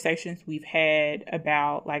conversations we've had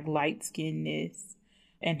about like light skinness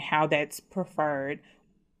and how that's preferred.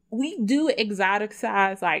 We do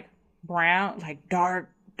exoticize like brown, like dark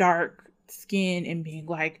skin, and being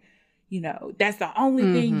like, you know, that's the only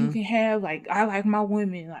thing you can have. Like, I like my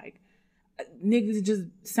women, like niggas just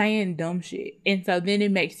saying dumb shit. And so then it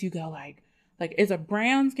makes you go like as a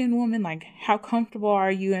brown skinned woman, like how comfortable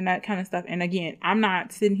are you and that kind of stuff. And again, I'm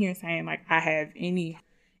not sitting here saying like I have any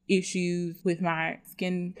issues with my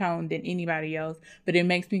skin tone than anybody else, but it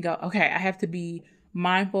makes me go, okay, I have to be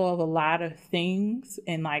mindful of a lot of things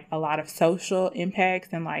and like a lot of social impacts,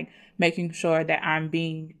 and like making sure that I'm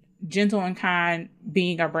being gentle and kind,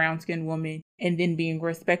 being a brown skinned woman, and then being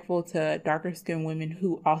respectful to darker skinned women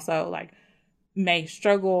who also like may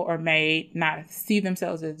struggle or may not see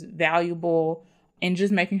themselves as valuable, and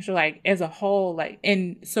just making sure like as a whole, like,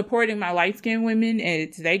 and supporting my light skinned women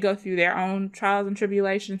as they go through their own trials and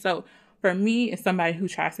tribulations. So for me, as somebody who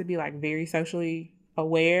tries to be like very socially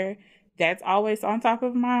aware, that's always on top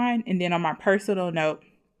of mine. And then on my personal note,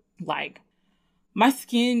 like my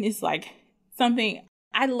skin is like something,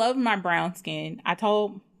 I love my brown skin. I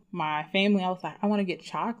told my family, I was like, I want to get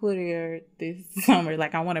chocolatier this summer.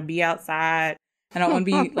 Like I want to be outside. I don't want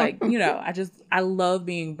to be like, you know, I love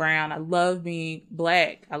being brown. I love being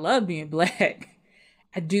black.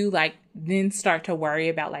 I do like then start to worry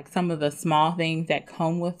about like some of the small things that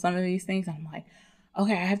come with some of these things. I'm like,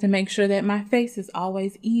 okay, I have to make sure that my face is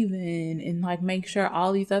always even, and like make sure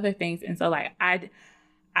all these other things. And so like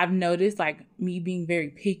I've noticed like me being very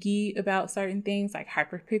picky about certain things, like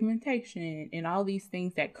hyperpigmentation and all these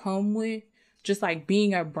things that come with just like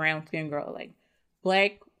being a brown skin girl. Like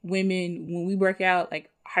black women, when we work out, like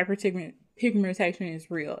hyperpigmentation is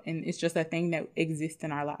real, and it's just a thing that exists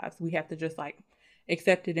in our lives. We have to just like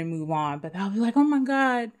accept it and move on. But I'll be like, oh my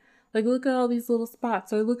God, like look at all these little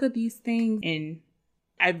spots, or look at these things. And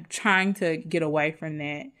I'm trying to get away from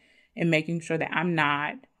that and making sure that I'm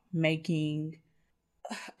not making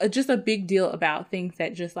just a big deal about things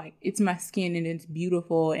that just like, it's my skin and it's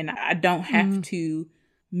beautiful, and I don't have to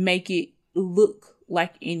make it look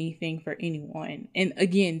like anything for anyone. And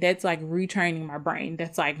again, that's like retraining my brain.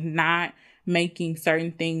 That's like not making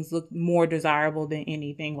certain things look more desirable than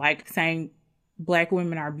anything. Like saying Black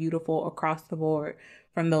women are beautiful across the board,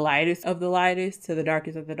 from the lightest of the lightest to the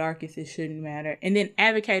darkest of the darkest. It shouldn't matter. And then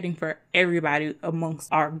advocating for everybody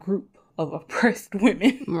amongst our group of oppressed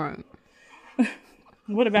women. Right.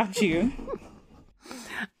 What about you?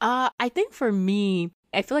 I think for me,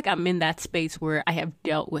 I feel like I'm in that space where I have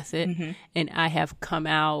dealt with it and I have come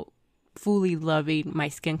out fully loving my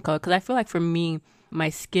skin color. Because I feel like for me, my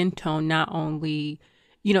skin tone not only,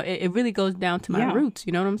 you know, it really goes down to my roots.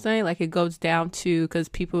 You know what I'm saying? Like it goes down to, because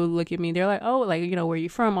people look at me, they're like, oh, like, you know, where you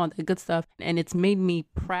from? All that good stuff. And it's made me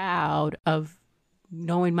proud of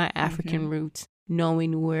knowing my African roots,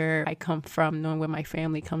 knowing where I come from, knowing where my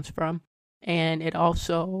family comes from. And it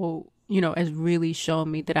also, you know, has really shown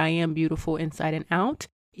me that I am beautiful inside and out,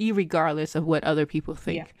 irregardless of what other people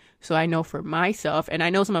think. Yeah. So I know for myself, and I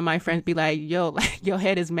know some of my friends be like, yo, like, your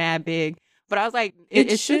head is mad big. But I was like,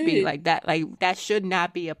 it should be like that. Like, that should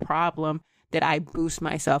not be a problem that I boost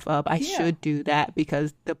myself up. I should do that,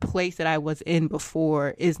 because the place that I was in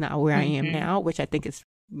before is not where I am now, which I think is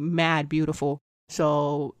mad beautiful.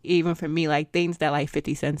 So even for me, like things that like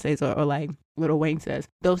 50 Cent says or like Lil Wayne says,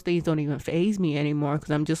 those things don't even faze me anymore,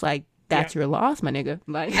 because I'm just like, that's your loss, my nigga.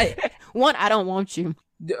 Like, one, I don't want you.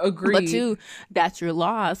 Agreed. But two, that's your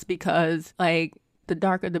loss, because like the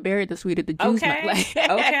darker the berry, the sweeter the juice. Okay,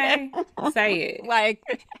 okay, say it. Like,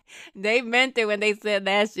 they meant it when they said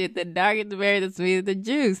that shit. The darker the berry, the sweeter the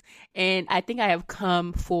juice. And I think I have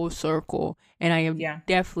come full circle, and I am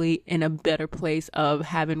definitely in a better place of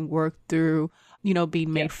having worked through,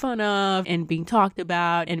 being made fun of and being talked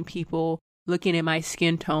about, and people looking at my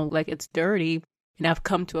skin tone like it's dirty. And I've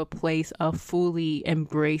come to a place of fully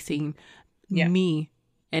embracing me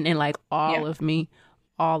and like all of me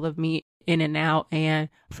in and out. And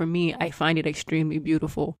for me, I find it extremely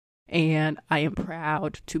beautiful. And I am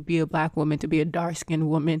proud to be a Black woman, to be a dark-skinned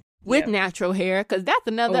woman with natural hair, because that's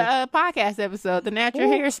another podcast episode, the natural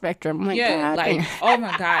hair spectrum. Like, oh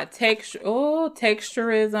my God,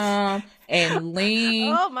 texturism and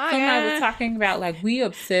lean. Oh my God. Somebody was talking about, like, we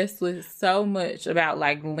obsessed with so much about,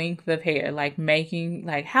 like, length of hair, like making,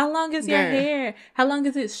 like, how long is your hair? How long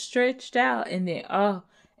is it stretched out? And then,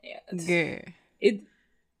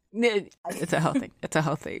 it's a whole thing. It's a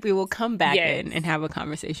whole thing. We will come back in and have a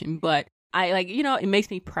conversation, but I it makes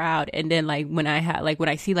me proud. And then when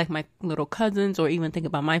I see like my little cousins, or even think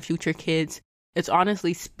about my future kids, it's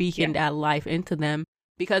honestly speaking that life into them,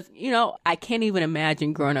 because, I can't even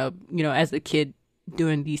imagine growing up, as a kid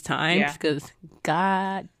during these times, because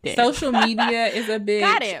God damn. Social media is a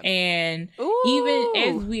bitch. And even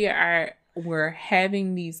as we're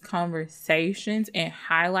having these conversations and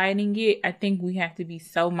highlighting it, I think we have to be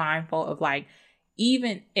so mindful of, like,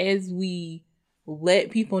 even as we let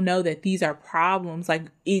people know that these are problems, like,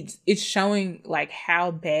 it's showing, like, how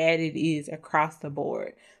bad it is across the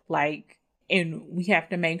board. Like, and we have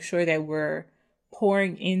to make sure that we're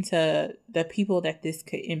pouring into the people that this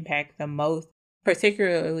could impact the most,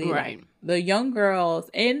 particularly like the young girls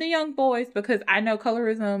and the young boys, because I know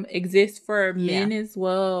colorism exists for men as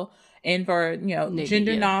well. And for,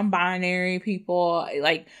 gender non-binary people.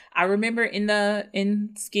 Like, I remember in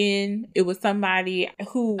Skin, it was somebody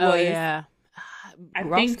who was... I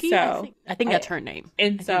think so. I think that's her name.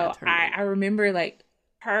 And so I remember, like,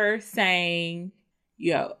 her saying,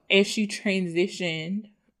 as she transitioned,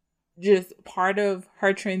 just part of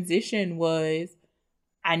her transition was,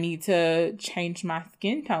 I need to change my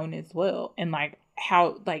skin tone as well. And, like,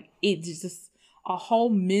 how, like, it's just a whole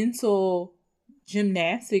mental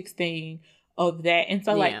gymnastics thing of that. And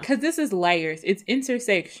so, like, because this is layers, it's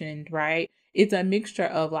intersectioned, right? It's a mixture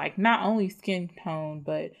of, like, not only skin tone,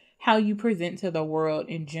 but how you present to the world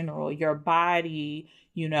in general, your body,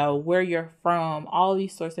 where you're from, all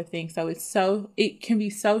these sorts of things. So it can be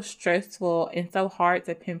so stressful and so hard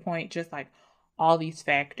to pinpoint just, like, all these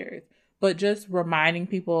factors. But just reminding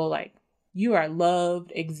people, like, you are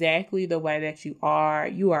loved exactly the way that you are.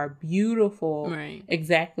 You are beautiful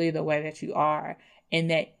exactly the way that you are. And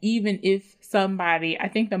that even if somebody, I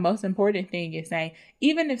think the most important thing is saying,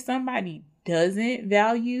 even if somebody doesn't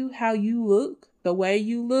value how you look, the way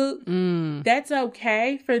you look, that's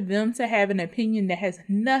okay for them to have an opinion that has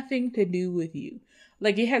nothing to do with you.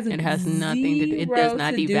 Like, it has nothing to do. It does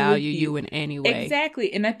not devalue you in any way.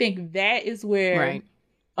 Exactly. And I think that is where,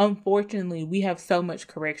 unfortunately, we have so much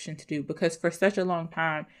correction to do, because for such a long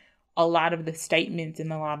time, a lot of the statements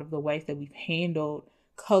and a lot of the ways that we've handled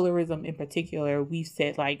colorism in particular, we've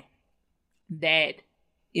said, like, that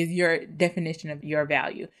is your definition of your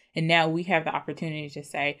value. And now we have the opportunity to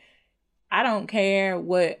say, I don't care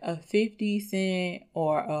what a 50 Cent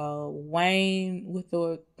or a Wayne with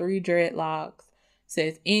the 3 dreadlocks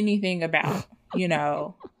says anything about,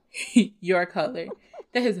 your color.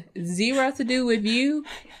 That has zero to do with you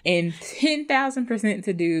and 10,000%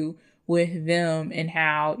 to do with them, and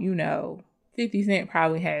how, 50 Cent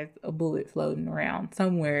probably has a bullet floating around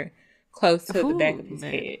somewhere close to the back of his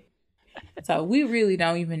head. So we really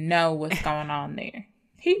don't even know what's going on there.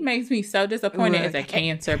 He makes me so disappointed as a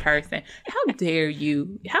Cancer person. How dare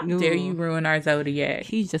you? How dare you ruin our zodiac?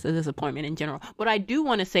 He's just a disappointment in general. But I do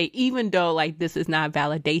want to say, even though, like, this is not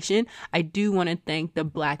validation, I do want to thank the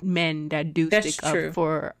Black men that do stick up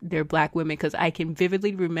for their Black women, because I can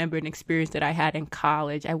vividly remember an experience that I had in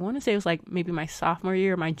college. I want to say it was like maybe my sophomore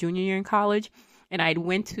year or my junior year in college. And I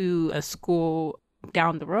went to a school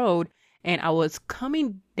down the road, and I was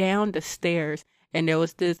coming down the stairs, and there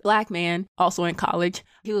was this Black man also in college.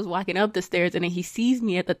 He was walking up the stairs, and then he sees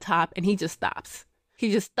me at the top, and he just stops.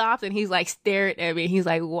 He just stops, and he's like staring at me. He's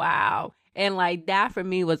like, wow. And like, that for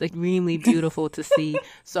me was extremely beautiful to see.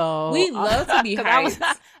 So we love to be hyped.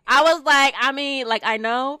 I was like, I mean, like, I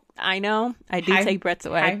know, I do take breaths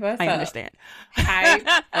away. I understand. Hype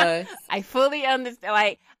us. I fully understand.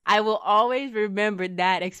 Like, I will always remember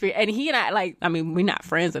that experience. And he and I, like, I mean, we're not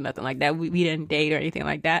friends or nothing like that. We didn't date or anything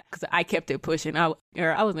like that because I kept it pushing. I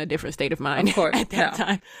was in a different state of mind of course, at that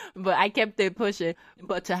time, but I kept it pushing.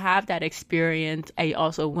 But to have that experience, I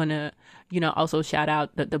also want to, also shout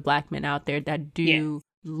out the Black men out there that do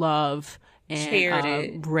love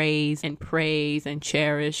and raise and praise and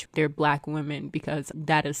cherish their Black women, because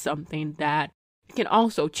that is something that can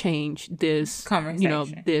also change this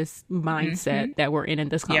conversation, this mindset that we're in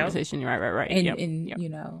this conversation. Right. And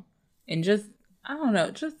and just, I don't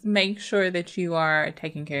know, just make sure that you are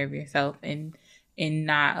taking care of yourself and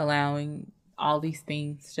not allowing all these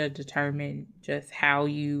things to determine just how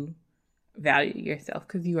you value yourself,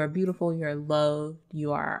 because you are beautiful, you are loved,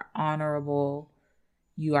 you are honorable,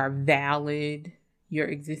 you are valid, your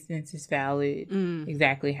existence is valid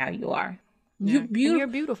exactly how you are. You're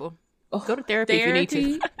beautiful. Go to therapy if you need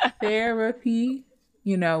to. Therapy,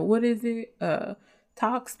 what is it?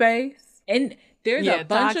 Talkspace. And there's a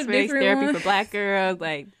bunch of different therapy ones. for Black girls,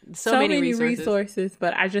 like so many resources.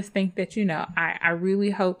 But I just think that, I really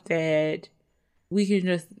hope that we can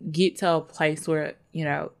just get to a place where,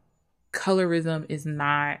 colorism is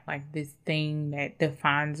not like this thing that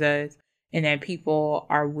defines us, and that people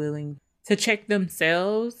are willing to check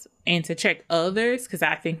themselves and to check others, because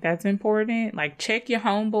I think that's important. Like, check your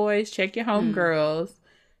homeboys, check your homegirls,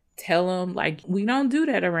 tell them, like, we don't do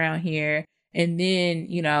that around here. And then,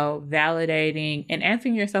 validating and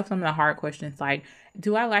answering yourself some of the hard questions, like,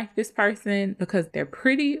 do I like this person because they're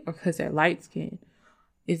pretty or because they're light skinned?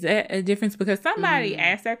 Is that a difference? Because somebody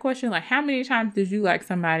asked that question, like, how many times did you like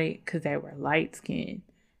somebody because they were light skinned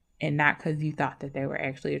and not because you thought that they were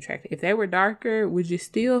actually attractive? If they were darker, would you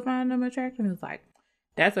still find them attractive? It's like,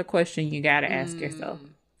 that's a question you got to ask yourself,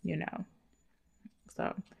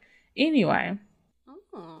 So, anyway.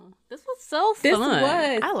 Oh, this was so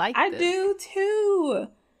fun. I like this. I do too.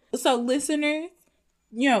 So, listeners,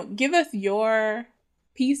 give us your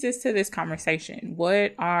pieces to this conversation.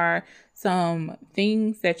 What are some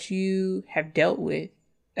things that you have dealt with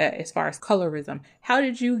as far as colorism? How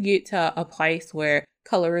did you get to a place where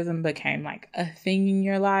colorism became like a thing in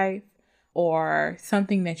your life, or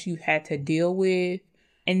something that you had to deal with?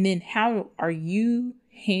 And then how are you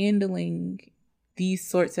handling these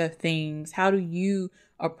sorts of things? How do you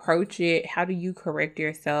approach it? How do you correct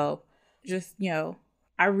yourself? Just,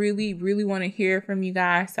 I really, really want to hear from you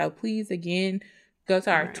guys. So please, again, go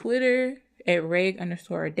to our Twitter at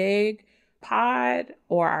reg_deg pod,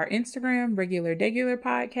 or our Instagram, regular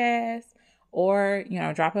podcast, or,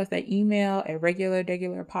 drop us an email at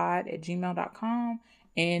regulardegularpod@gmail.com,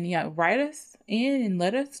 and, write us in and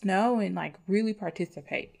let us know and, like, really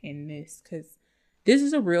participate in this, because this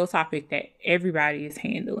is a real topic that everybody is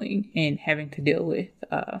handling and having to deal with.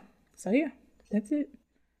 So yeah, that's it.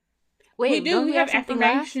 Wait, we have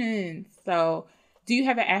affirmations. So, do you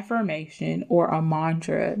have an affirmation or a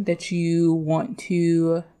mantra that you want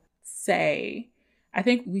to say? I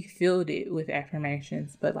think we filled it with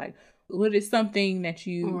affirmations, but like, what is something that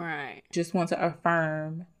you just want to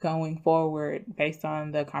affirm going forward based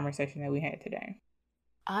on the conversation that we had today?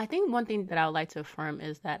 I think one thing that I would like to affirm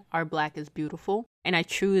is that our Black is beautiful. And I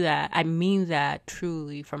mean that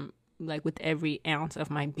truly from, like, with every ounce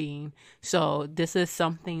of my being. So this is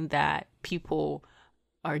something that people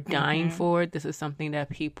are dying for. This is something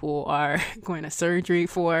that people are going to surgery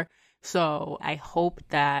for. So I hope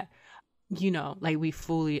that, like, we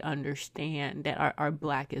fully understand that our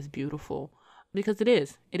Black is beautiful, because it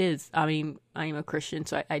is. I mean, I am a Christian,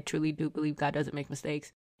 so I truly do believe God doesn't make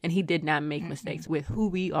mistakes. And he did not make mistakes with who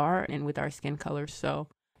we are and with our skin color. So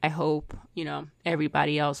I hope,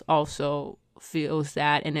 everybody else also feels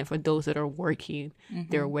that. And then for those that are working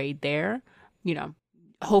their way there,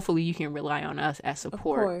 hopefully you can rely on us as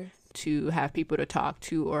support to have people to talk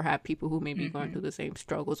to, or have people who may be going through the same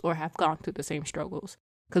struggles or have gone through the same struggles.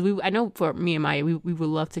 Because I know for me and Maya, we would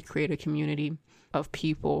love to create a community of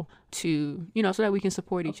people to, so that we can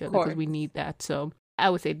support each other, because we need that. So I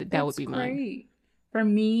would say that would be mine. For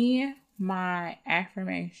me, my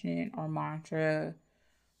affirmation or mantra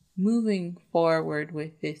moving forward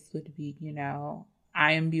with this would be,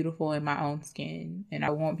 I am beautiful in my own skin. And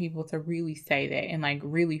I want people to really say that and, like,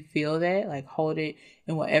 really feel that, like, hold it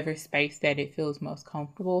in whatever space that it feels most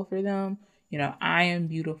comfortable for them. I am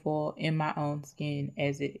beautiful in my own skin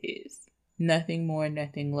as it is. Nothing more,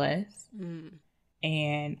 nothing less.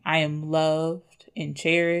 And I am loved and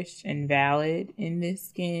cherished and valid in this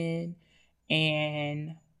skin.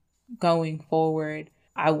 And going forward,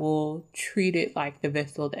 I will treat it like the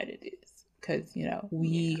vessel that it is. Because,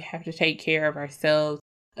 we have to take care of ourselves.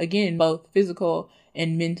 Again, both physical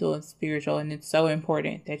and mental and spiritual. And it's so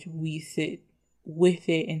important that we sit with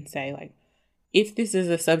it and say, like, if this is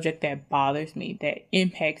a subject that bothers me, that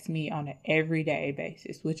impacts me on an everyday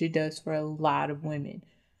basis, which it does for a lot of women,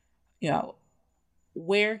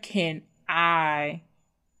 where can I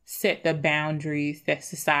set the boundaries that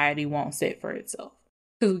society won't set for itself?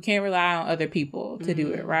 Because we can't rely on other people to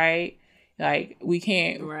do it, right? Like, we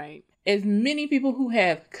can't. Right. As many people who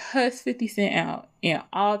have cussed 50 Cent out in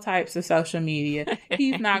all types of social media,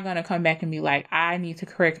 he's not going to come back and be like, I need to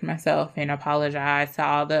correct myself and apologize to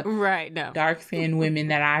all the dark-skinned women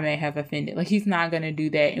that I may have offended. Like, he's not going to do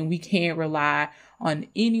that. And we can't rely on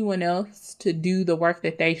anyone else to do the work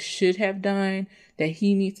that they should have done, that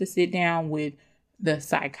he needs to sit down with the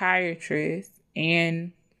psychiatrist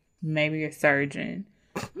and maybe a surgeon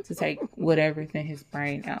to take whatever's in his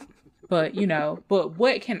brain out. But, but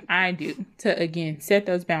what can I do to, again, set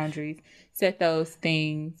those boundaries, set those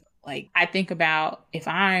things? Like, I think about if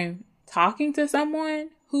I'm talking to someone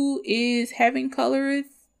who is having colorist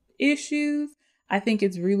issues, I think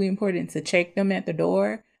it's really important to check them at the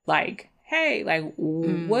door. Like, hey, like,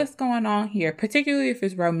 what's going on here? Particularly if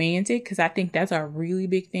it's romantic, because I think that's a really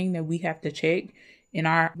big thing that we have to check in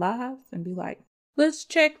our lives and be like, let's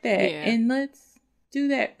check that and let's do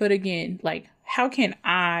that. But again, like, how can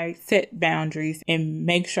I set boundaries and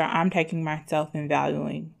make sure I'm taking myself and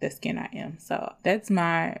valuing the skin I am? So that's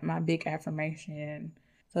my big affirmation.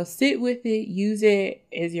 So sit with it, use it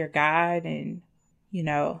as your guide, and,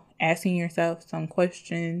 asking yourself some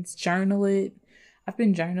questions, journal it. I've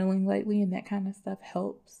been journaling lately, and that kind of stuff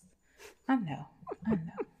helps. I know.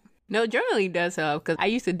 No, journaling does help, because I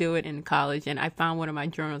used to do it in college, and I found one of my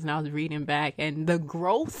journals, and I was reading back, and the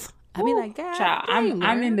growth. I mean, like, God, child,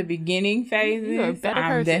 I'm in the beginning phases. You're a better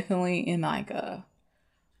person. I'm definitely in like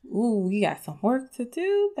we got some work to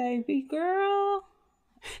do, baby girl.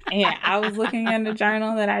 And I was looking at the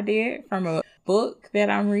journal that I did from a book that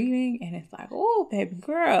I'm reading, and it's like, oh, baby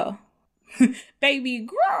girl,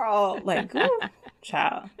 like, ooh,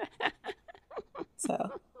 child.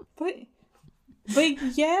 So, but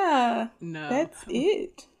yeah, no, that's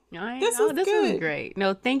it. This was great.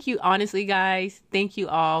 No, thank you. Honestly, guys, thank you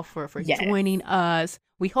all for joining us.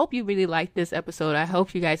 We hope you really liked this episode. I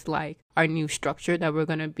hope you guys like our new structure that we're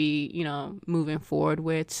going to be, moving forward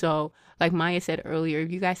with. So, like Maya said earlier,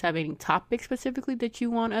 if you guys have any topics specifically that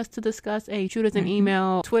you want us to discuss, hey, shoot us an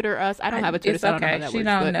email, Twitter us. I don't have a Twitter, so I don't know how that works. She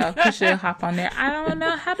don't know, because she'll hop on there. I don't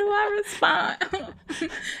know. How do I respond?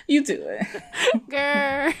 You do it.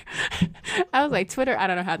 Girl. I was like, Twitter, I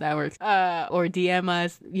don't know how that works. Or DM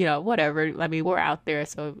us, whatever. I mean, we're out there,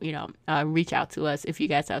 so, reach out to us if you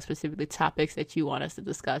guys have specifically topics that you want us to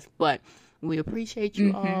discuss. But we appreciate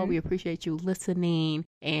you all. We appreciate you listening,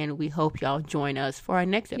 and we hope y'all join us for our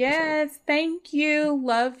next episode. Yes, thank you.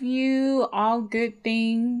 Love you. All good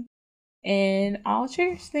things and all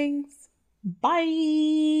cheers things.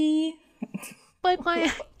 Bye.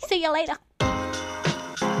 Bye. See you later.